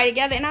putting everybody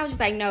together. And I was just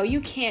like, no,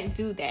 you can't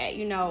do that.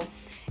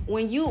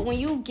 When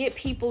you get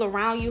people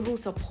around you who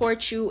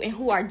support you and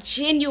who are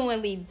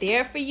genuinely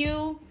there for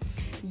you,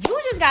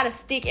 you just gotta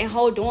stick and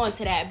hold on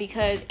to that,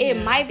 because it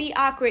might be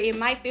awkward, it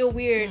might feel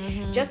weird,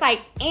 just like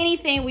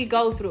anything we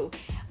go through.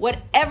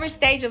 Whatever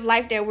stage of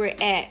life that we're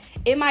at,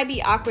 it might be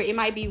awkward, it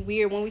might be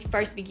weird when we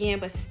first begin,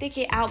 but stick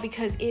it out,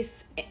 because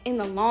it's, in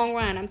the long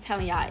run, I'm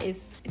telling y'all, it's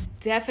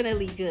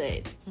definitely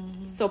good.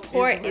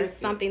 Support is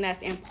something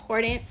that's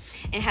important,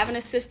 and having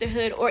a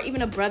sisterhood or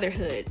even a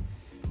brotherhood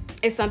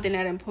is something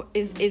that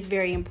is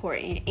very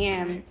important.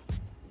 And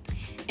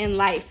in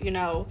life,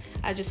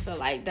 I just feel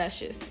like that's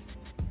just,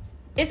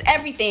 it's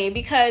everything,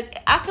 because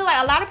I feel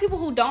like a lot of people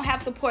who don't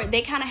have support,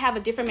 they kind of have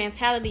a different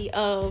mentality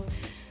of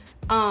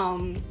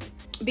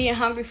being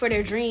hungry for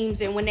their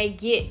dreams, and when they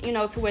get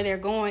to where they're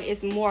going,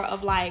 it's more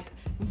of like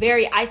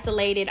very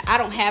isolated. I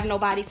don't have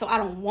nobody, so I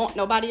don't want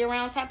nobody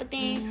around type of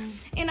thing.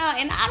 And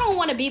I don't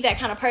want to be that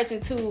kind of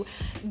person to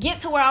get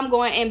to where I'm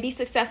going and be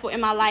successful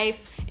in my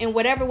life in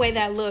whatever way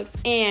that looks,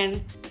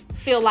 and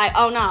feel like,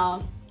 oh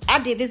no, I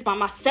did this by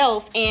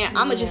myself and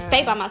I'm gonna just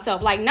stay by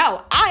myself. Like,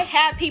 no, I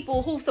had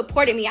people who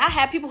supported me. I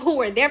had people who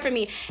were there for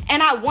me,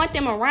 and I want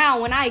them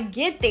around when I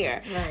get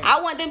there.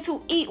 I want them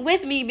to eat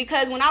with me,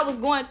 because when I was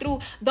going through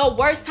the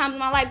worst times of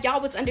my life,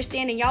 y'all was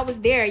understanding, y'all was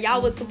there,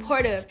 y'all was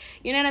supportive.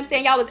 You know what I'm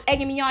saying? Y'all was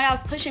egging me on, y'all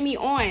was pushing me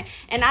on,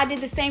 and I did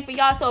the same for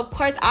y'all. So of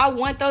course I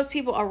want those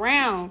people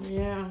around.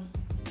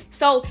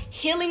 So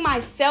healing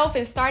myself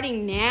and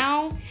starting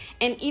now,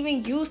 and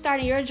even you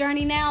starting your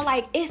journey now,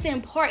 like, it's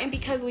important,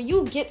 because when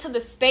you get to the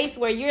space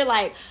where you're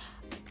like,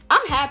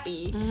 I'm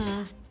happy,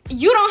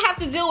 you don't have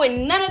to deal with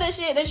none of the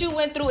shit that you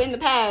went through in the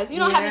past. You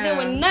don't have to deal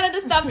with none of the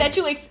stuff that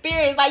you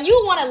experienced. Like,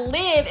 you want to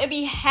live and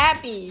be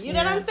happy. You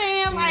know what I'm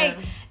saying? Like,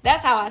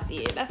 that's how I see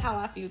it. That's how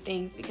I view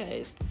things,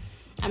 because,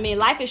 I mean,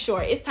 life is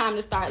short. It's time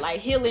to start, like,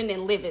 healing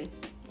and living.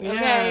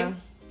 Okay?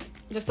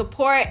 The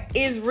support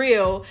is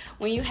real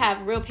when you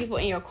have real people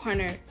in your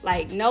corner.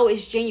 Like, no,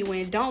 it's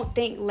genuine. Don't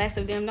think less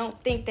of them. Don't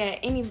think that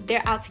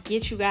they're out to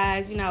get you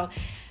guys.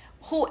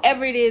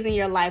 Whoever it is in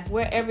your life,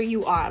 wherever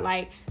you are,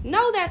 like,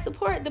 know that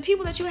support the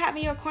people that you have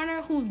in your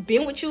corner, who's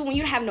been with you when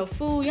you don't have no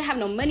food, you don't have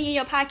no money in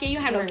your pocket, you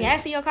don't have no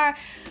gas in your car.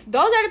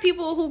 Those are the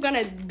people who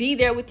gonna be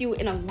there with you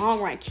in a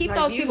long run. Keep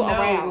those people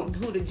around.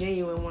 Who the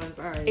genuine ones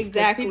are.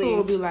 Exactly. People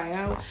will be like,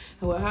 how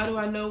do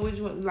I know which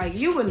one? Like,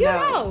 you would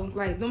know.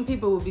 Like, them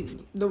people will be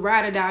the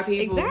ride or die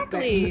people.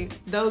 Exactly.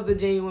 Those are the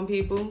genuine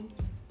people. And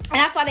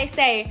that's why they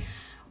say,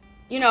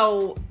 you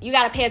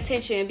got to pay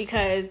attention,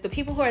 because the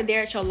people who are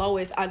there at your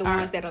lowest are the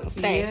ones that don't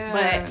stay.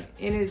 And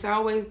it's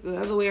always the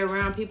other way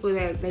around. People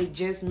that they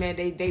just met,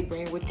 they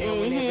bring with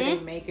them whenever they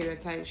make it, or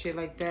type shit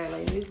like that.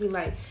 Like, it just be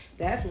like,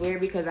 that's weird,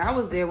 because I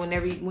was there when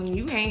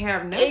you ain't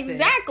have nothing.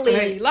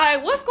 Exactly.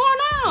 Like, what's going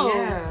on?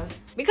 Yeah.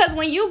 Because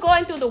when you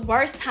going through the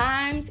worst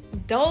times,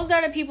 those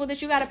are the people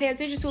that you got to pay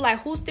attention to. Like,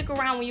 who stick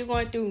around when you're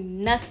going through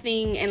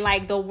nothing, and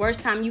like the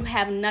worst time you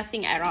have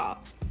nothing at all.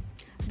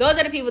 Those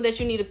are the people that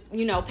you need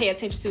to, pay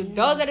attention to.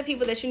 Those are the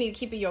people that you need to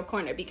keep in your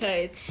corner,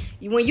 because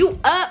when you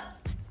up,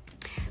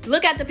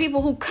 look at the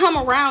people who come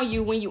around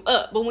you when you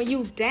up. But when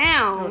you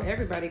down,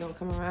 everybody gonna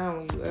come around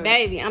when you up.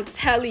 Baby, I'm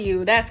telling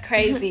you, that's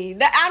crazy.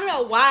 I don't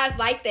know why it's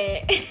like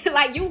that.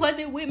 Like, you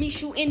wasn't with me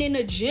shooting in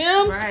the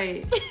gym.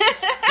 Right.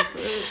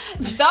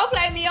 Don't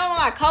play me on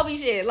my Kobe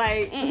shit.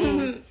 Like,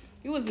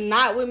 you was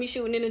not with me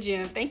shooting in the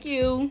gym. Thank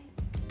you.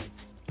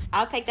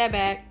 I'll take that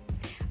back.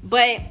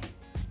 But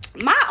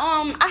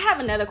I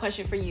have another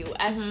question for you.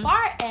 As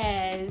far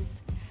as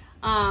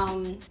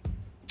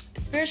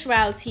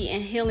spirituality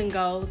and healing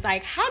goes,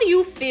 like, how do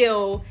you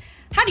feel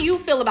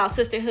about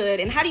sisterhood,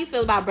 and how do you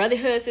feel about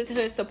brotherhood,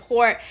 sisterhood,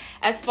 support,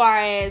 as far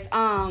as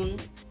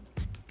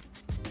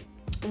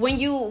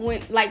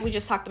when like we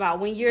just talked about,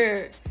 when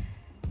you're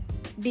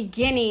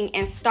beginning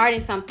and starting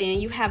something,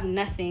 you have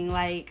nothing,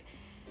 like,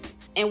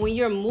 and when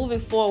you're moving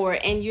forward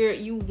and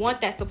you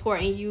want that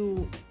support, and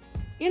you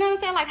know what I'm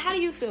saying? Like, how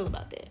do you feel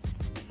about that?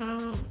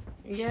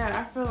 Yeah,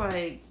 I feel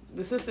like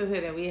the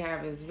sisterhood that we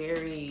have is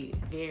very,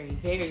 very,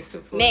 very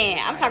supportive. Man,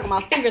 I'm talking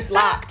about fingers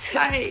locked.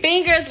 Like,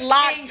 fingers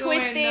locked, ain't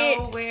twisted. Going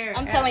nowhere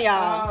I'm telling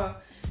y'all.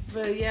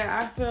 But yeah,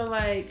 I feel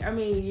like, I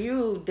mean,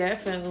 you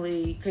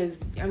definitely, because,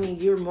 I mean,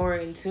 you're more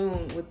in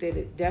tune with it.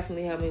 It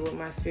definitely helped me with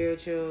my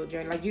spiritual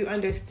journey. Like, you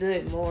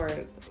understood more,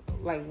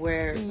 like,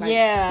 where, like,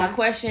 my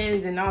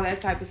questions and all that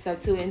type of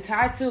stuff, too. And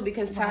Ty, too,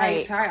 because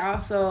Ty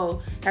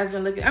also has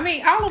been looking, I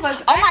mean, all of us.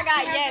 Oh, my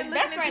God, yes.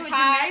 Best friend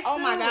Ty. Oh,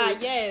 my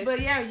God, yes.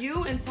 But, yeah,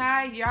 you and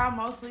Ty, y'all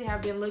mostly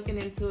have been looking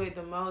into it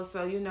the most.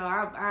 So, you know,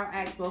 I'll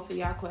ask both of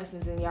y'all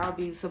questions, and y'all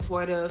be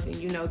supportive and,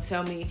 you know,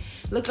 tell me,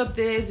 look up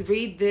this,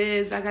 read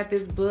this, I got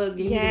this book.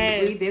 You need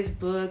to read this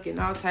book and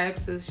all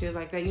types of shit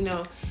like that, you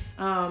know.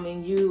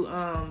 And you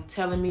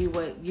telling me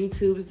what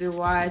YouTubes to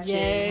watch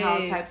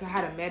and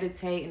how to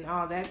meditate and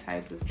all that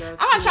types of stuff.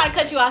 I'm not trying to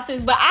cut you off,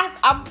 sis, but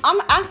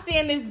I'm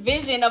seeing this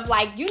vision of,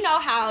 like, you know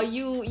how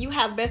you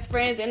have best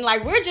friends, and,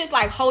 like, we're just,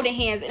 like, holding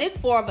hands, and it's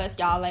 4 of us,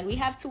 y'all. Like, we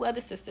have 2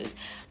 other sisters,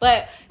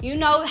 but you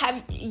know,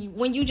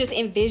 when you just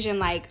envision,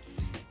 like,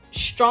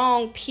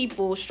 strong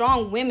people,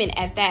 strong women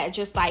at that,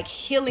 just, like,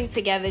 healing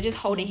together, just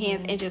holding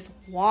hands and just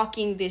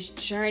walking this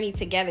journey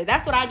together.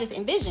 That's what I just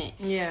envisioned.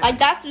 Yeah. Like,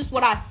 that's just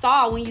what I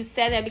saw when you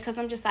said that, because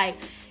I'm just like,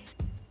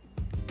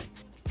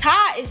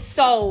 Ty is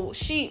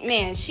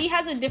she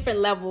has a different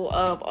level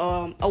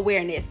of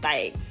awareness.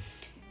 Like,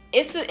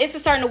 it's a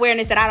certain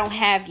awareness that I don't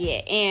have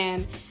yet.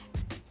 And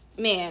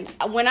man,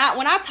 when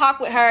I talk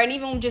with her, and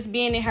even just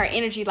being in her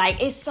energy,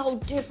 like, it's so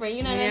different.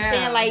 You know what I'm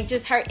saying? Like,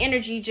 just her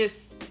energy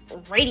just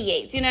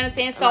radiates. You know what I'm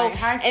saying? So, like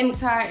high school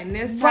Ty and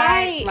this Ty,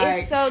 right? Like,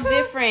 it's so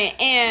different.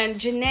 And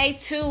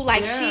Janae too.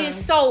 Like, she is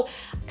so.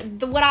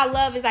 What I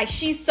love is, like,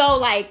 she's so,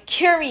 like,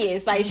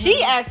 curious. Like,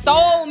 she asks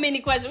so many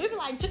questions. We be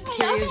like, Janae,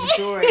 curious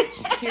George,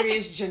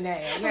 curious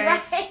Janae, okay?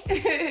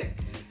 Right.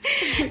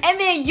 And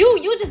then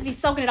you just be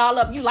soaking it all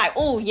up. You like,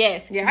 oh,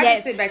 yes. Yeah, I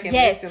can sit back and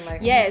listen.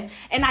 Like, yes.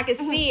 And I can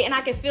see it, and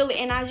I can feel it,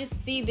 and I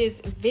just see this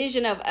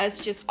vision of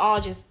us just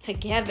all just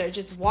together,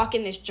 just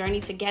walking this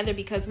journey together,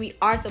 because we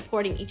are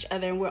supporting each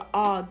other, and we're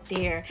all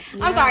there.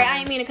 Yeah. I'm sorry, I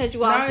didn't mean to cut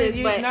you off, sis,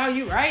 but no,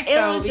 you're right,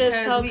 though,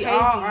 because we crazy.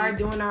 all are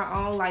doing our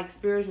own, like,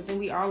 spiritual thing.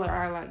 We all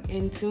are, like,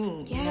 in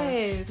tune. Yes. You know?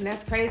 And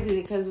that's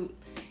crazy, because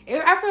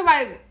I feel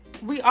like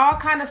we all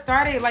kind of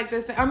started like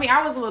this. I mean,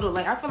 I was a little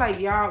late. I feel like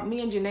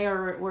me and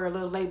Janae were a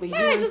little late, but you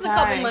and just Ty, a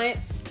couple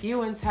months.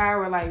 You and Ty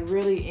were, like,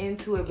 really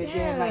into it, but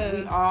then, like,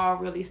 we all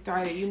really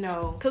started, you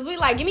know. Because we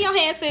like, give me your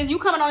hand, sis. You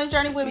coming on the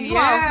journey with me. Come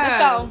on,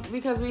 let's go.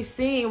 Because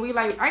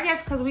I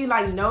guess because we,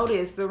 like,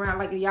 noticed around,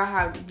 like,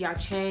 y'all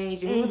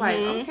changed, and we were like,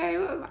 okay,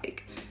 well,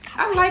 like,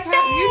 I like how,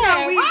 you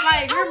know,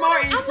 we're more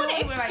in tune. I want to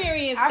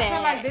experience that. I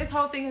feel like this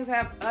whole thing has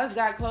helped us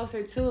got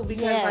closer too,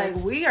 because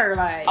like, we are,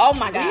 like, oh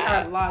my God, we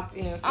are locked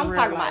in. I'm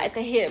talking about at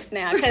the hips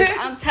now, because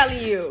I'm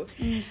telling you,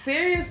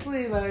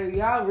 seriously, like,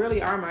 y'all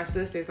really are my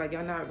sisters. Like,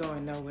 y'all not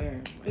going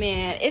nowhere.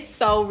 Man, it's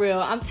so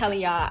real. I'm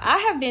telling y'all,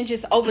 I have been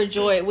just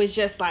overjoyed with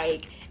just,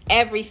 like,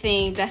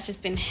 everything that's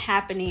just been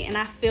happening, and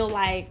I feel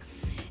like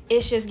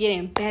it's just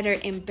getting better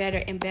and better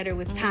and better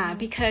with time.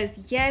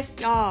 Because yes,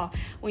 y'all,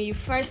 when you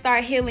first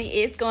start healing,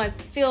 it's going to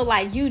feel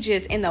like you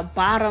just in the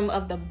bottom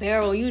of the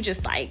barrel. You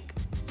just, like,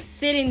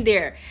 sitting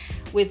there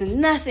with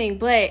nothing,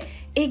 but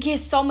it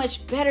gets so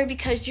much better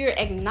because you're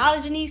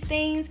acknowledging these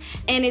things,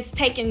 and it's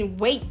taking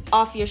weight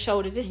off your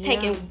shoulders. It's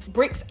taking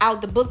bricks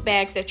out the book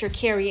bags that you're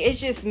carrying.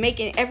 It's just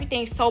making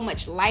everything so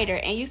much lighter,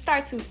 and you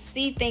start to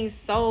see things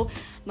so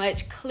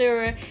much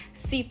clearer,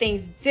 see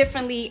things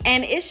differently,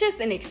 and it's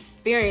just an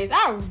experience.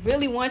 I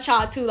really want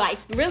y'all to, like,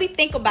 really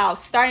think about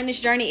starting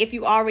this journey if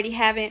you already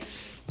haven't,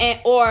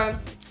 or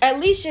at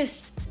least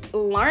just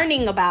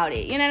learning about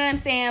it. You know what I'm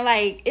saying?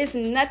 Like, it's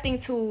nothing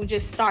to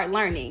just start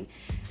learning.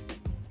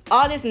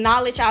 All this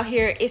knowledge out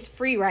here is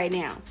free right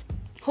now.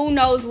 Who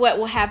knows what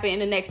will happen in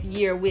the next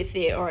year with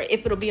it, or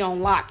if it'll be on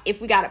lock, if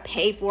we got to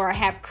pay for or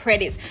have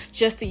credits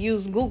just to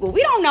use Google.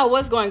 We don't know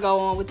what's going to go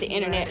on with the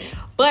internet. Right.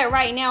 But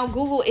right now,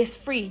 Google is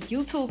free.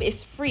 YouTube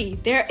is free.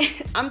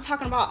 I'm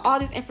talking about all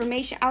this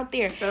information out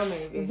there. So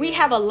many videos. We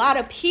have a lot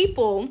of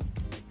people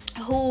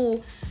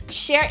who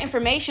share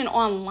information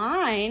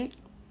online,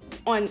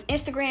 on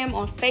Instagram,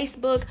 on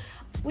Facebook.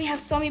 We have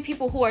so many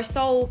people who are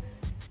so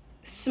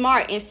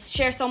smart and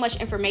share so much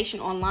information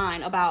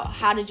online about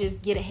how to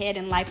just get ahead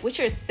in life with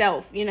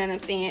yourself, you know what I'm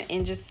saying,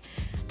 and just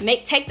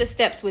take the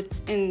steps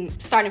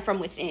starting from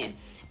within.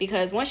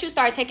 Because once you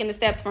start taking the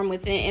steps from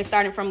within and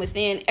starting from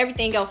within,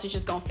 everything else is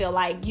just gonna feel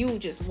like you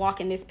just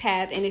walking this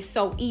path, and it's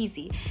so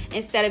easy,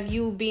 instead of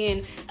you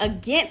being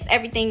against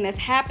everything that's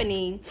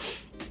happening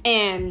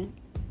and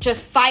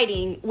just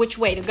fighting which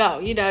way to go.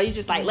 You know, you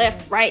just like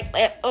left, right,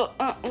 left,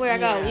 where I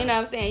go. You know what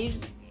I'm saying? You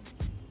just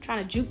trying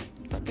to juke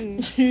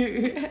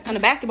fucking on the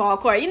basketball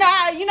court. You know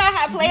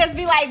how players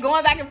be like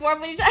going back and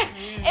forth with each other.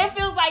 It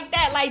feels like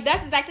that. Like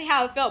that's exactly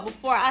how it felt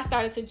before I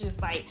started to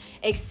just like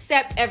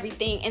accept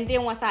everything. And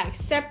then once I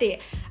accept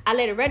it, I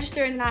let it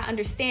register and I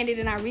understand it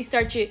and I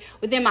research it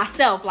within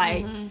myself.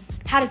 Like,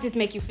 how does this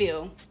make you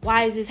feel?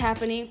 Why is this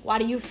happening? Why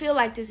do you feel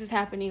like this is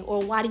happening?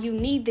 Or why do you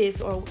need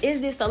this? Or is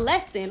this a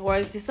lesson? Or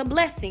is this a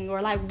blessing?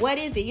 Or like, what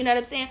is it? You know what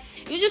I'm saying?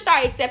 You just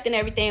start accepting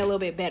everything a little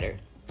bit better.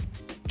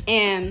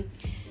 And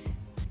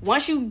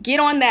once you get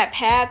on that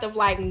path of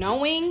like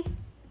knowing,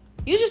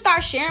 you just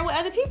start sharing with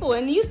other people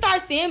and you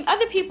start seeing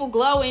other people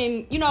glow.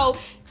 And, you know,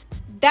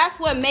 that's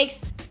what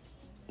makes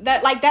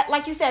that,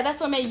 like you said, that's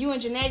what made you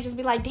and Janae just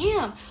be like,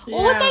 damn,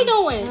 well, what they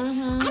doing?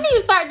 I need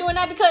to start doing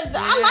that because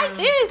I like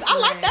this. I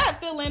like that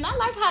feeling. I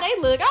like how they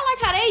look. I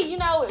like how they, you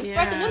know,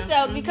 expressing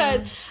themselves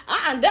because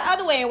the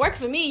other way ain't working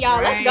for me,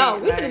 y'all. Let's go.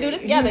 We finna do this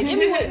together.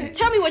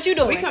 Tell me what you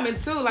doing. We coming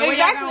too. Like,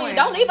 exactly.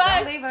 Don't leave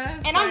us.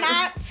 And I'm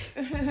not.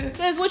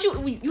 Says what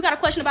you got a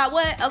question about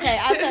what? Okay,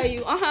 I'll tell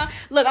you.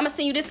 Look, I'm gonna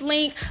send you this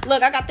link.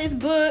 Look, I got this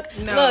book.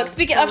 Look,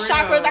 speaking of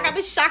chakras, I got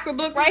this chakra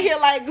book right here.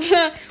 Like,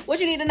 what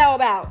you need to know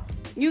about?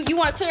 You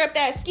want to clear up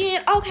that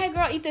skin? Okay,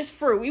 girl, eat this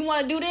fruit. You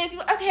want to do this?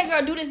 Okay,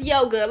 girl, do this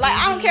yoga. Like,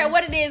 I don't care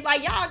what it is.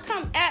 Like, y'all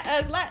come at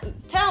us. Like,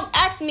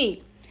 ask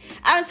me.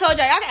 I done told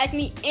y'all can ask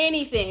me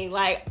anything.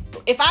 Like,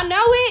 if I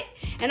know it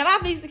and if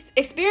I've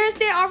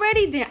experienced it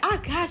already, then I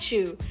got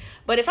you.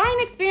 But if I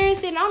ain't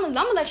experienced it, I'm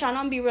gonna let y'all know.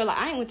 I'm gonna be real. Like,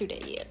 I ain't went through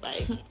that yet.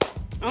 Like,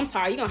 I'm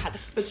sorry. You're gonna have to.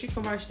 But you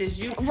can watch this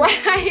YouTube.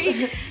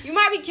 Right. You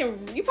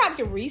probably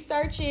can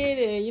research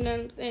it, and you know what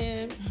I'm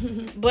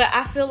saying. But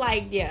I feel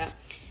like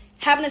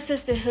having a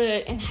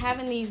sisterhood and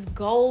having these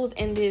goals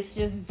and this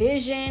just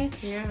vision,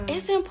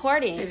 it's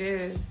important. It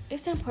is.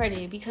 It's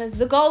important because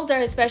the goals are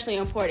especially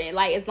important.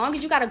 Like, as long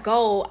as you got a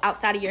goal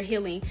outside of your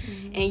healing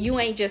and you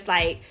ain't just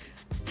like,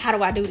 how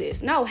do I do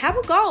this? No, have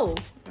a goal.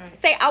 Right.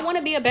 Say, I want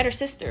to be a better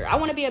sister. I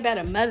want to be a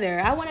better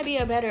mother. I want to be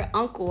a better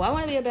uncle. I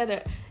want to be a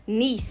better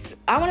niece.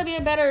 I want to be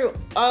a better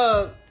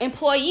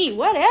employee.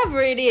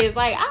 Whatever it is.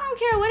 Like, I don't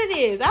care what it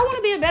is. I want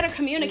to be a better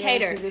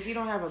communicator. Because if you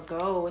don't have a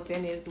goal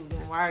within it,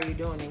 then why are you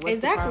doing it?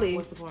 What's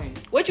the point?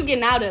 What you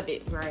getting out of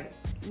it? Right.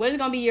 What's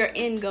going to be your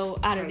end goal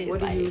out of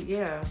this?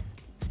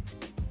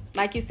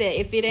 Like you said,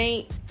 if it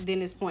ain't,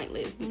 then it's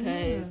pointless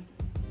because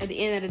at the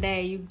end of the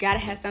day, you gotta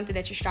have something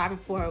that you're striving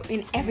for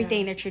in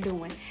everything that you're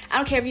doing. I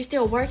don't care if you're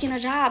still working a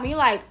job and you're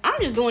like, I'm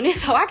just doing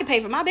this so I can pay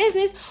for my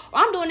business, or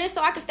I'm doing this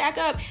so I can stack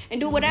up and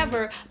do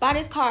whatever, buy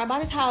this car, buy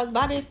this house,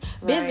 buy this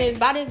business,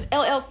 buy this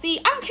LLC.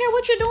 I don't care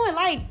what you're doing.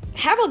 Like,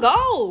 have a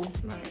goal.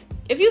 Right.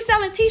 If you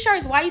selling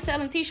t-shirts, why you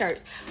selling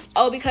t-shirts?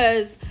 Oh,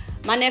 because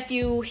my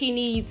nephew, he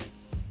needs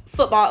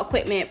football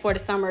equipment for the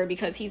summer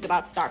because he's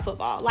about to start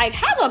football. Like,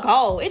 have a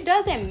goal. It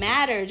doesn't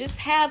matter. Just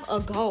have a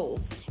goal.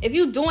 If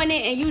you doing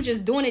it and you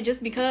just doing it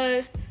just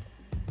because,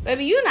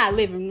 baby, you're not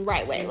living the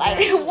right way. Like,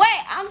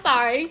 what? I'm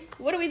sorry.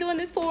 What are we doing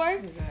this for?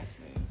 Exactly.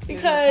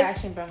 Because there's no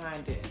passion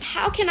behind it.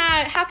 How can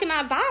I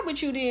vibe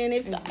with you then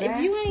if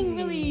you ain't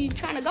really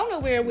trying to go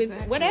nowhere with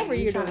whatever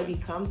you're doing? Trying to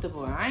be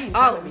comfortable. I ain't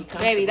trying to be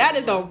comfortable. Baby, that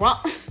is the wrong.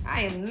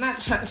 I am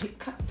not trying to be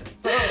comfortable.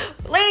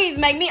 Please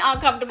make me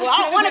uncomfortable. I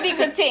don't want to be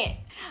content.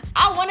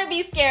 I want to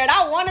be scared.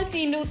 I want to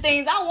see new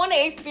things. I want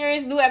to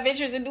experience new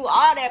adventures and do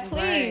all that.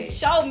 Please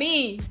show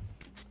me.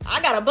 I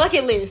got a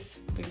bucket list.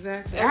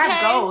 Exactly. Okay? I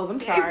have goals. I'm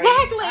sorry.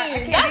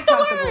 Exactly. That's the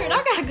word.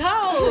 I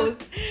got goals.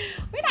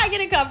 We're not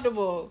getting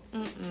comfortable.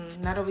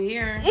 Not over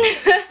here.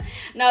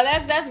 No,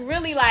 that's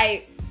really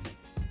like,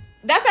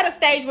 that's at a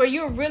stage where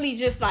you're really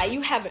just like,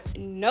 you have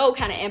no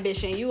kind of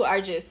ambition. You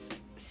are just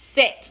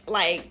set.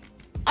 Like,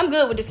 I'm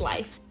good with this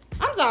life.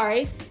 I'm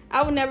sorry.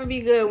 I would never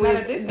be good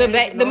with the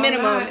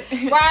minimum.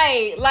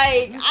 Right.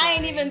 Like, I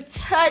ain't even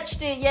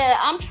touched it yet.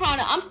 I'm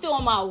still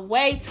on my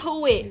way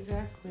to it.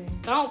 Exactly.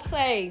 Don't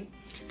play.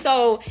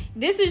 So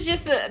this is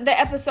just the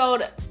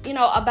episode,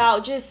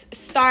 about just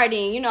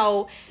starting,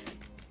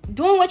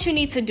 doing what you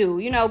need to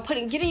do,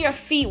 getting your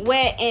feet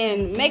wet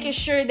and making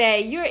sure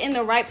that you're in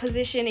the right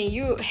position and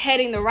you're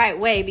heading the right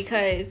way,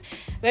 because,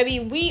 baby,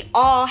 we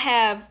all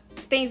have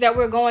things that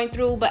we're going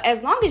through, but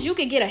as long as you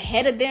can get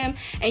ahead of them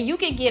and you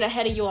can get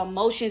ahead of your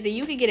emotions and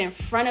you can get in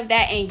front of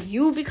that and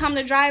you become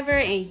the driver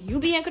and you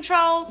be in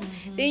control,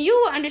 then you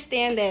will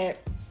understand that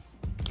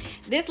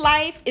this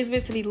life is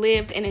meant to be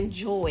lived and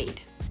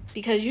enjoyed,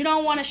 because you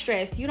don't want to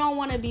stress. You don't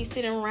want to be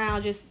sitting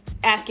around just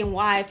asking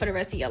why for the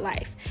rest of your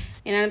life.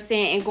 You know what I'm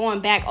saying? And going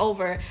back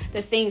over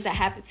the things that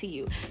happen to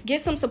you.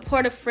 Get some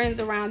supportive friends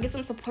around. Get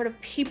some supportive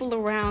people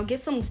around. Get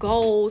some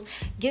goals.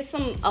 Get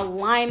some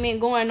alignment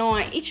going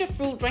on. Eat your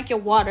fruit. Drink your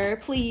water,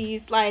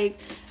 please. Like,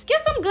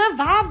 get some good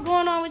vibes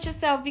going on with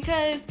yourself,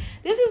 because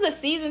this is a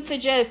season to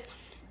just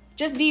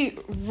be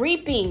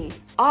reaping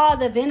all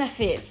the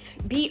benefits.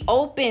 Be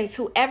open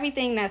to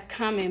everything that's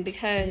coming,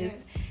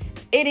 because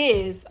it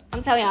is.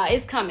 I'm telling y'all,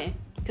 it's coming.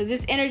 Because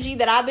this energy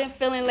that I've been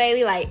feeling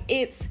lately, like,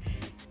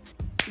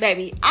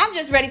 baby, I'm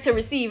just ready to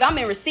receive. I'm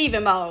in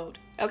receiving mode.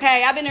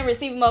 Okay, I've been in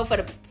receiving mode for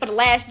the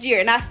last year,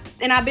 and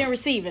I've been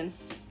receiving.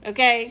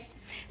 Okay,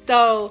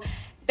 so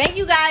Thank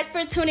you guys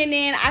for tuning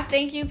in. I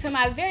thank you to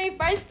my very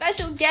first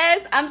special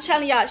guest. I'm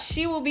telling y'all,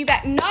 she will be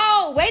back.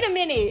 No, wait a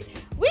minute.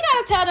 We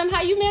gotta tell them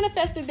how you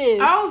manifested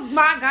this. Oh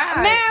my God.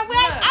 Man,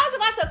 I was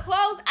about to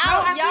close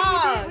out,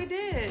 y'all. We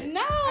did.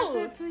 No. I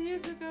said 2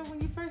 years ago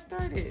when you first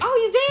started. Oh,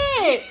 you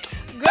did?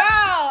 Girl,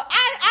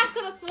 I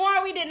could have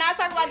sworn we did not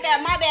talk about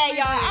that. My bad,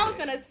 y'all. I was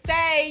gonna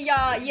say,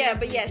 y'all. Yeah,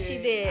 but yes, she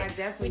did. I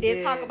definitely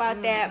did talk about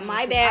that.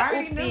 My bad.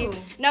 Oopsie.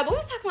 No, but we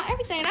was talking about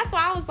everything. That's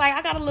why I was like,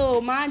 I got a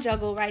little mind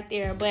juggle right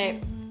there. But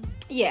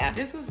yeah.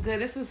 This was good.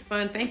 This was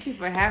fun. Thank you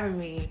for having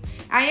me.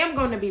 I am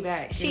going to be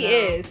back. She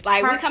is.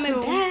 Like, we're coming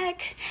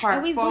back.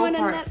 Part 4,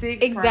 part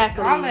 6.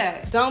 Exactly. All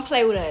that. Don't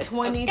play with us.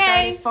 20,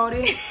 30,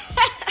 40,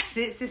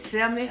 60,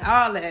 70,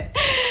 all that.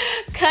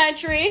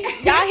 Country.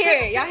 Y'all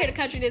hear it. Y'all hear the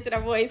countryness in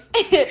our voice.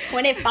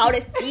 20, 40,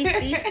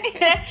 60.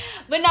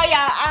 But no,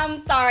 y'all, I'm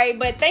sorry.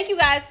 But thank you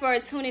guys for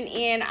tuning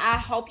in. I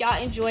hope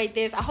y'all enjoyed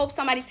this. I hope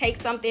somebody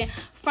takes something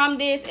from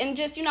this and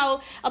just,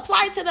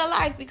 apply it to their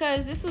life,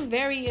 because this was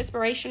very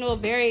inspirational,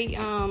 very,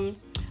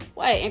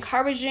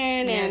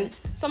 encouraging, and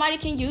somebody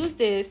can use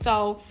this.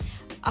 So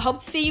I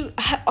hope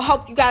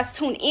you guys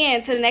tune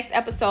in to the next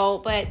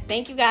episode. But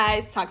thank you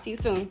guys. Talk to you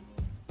soon.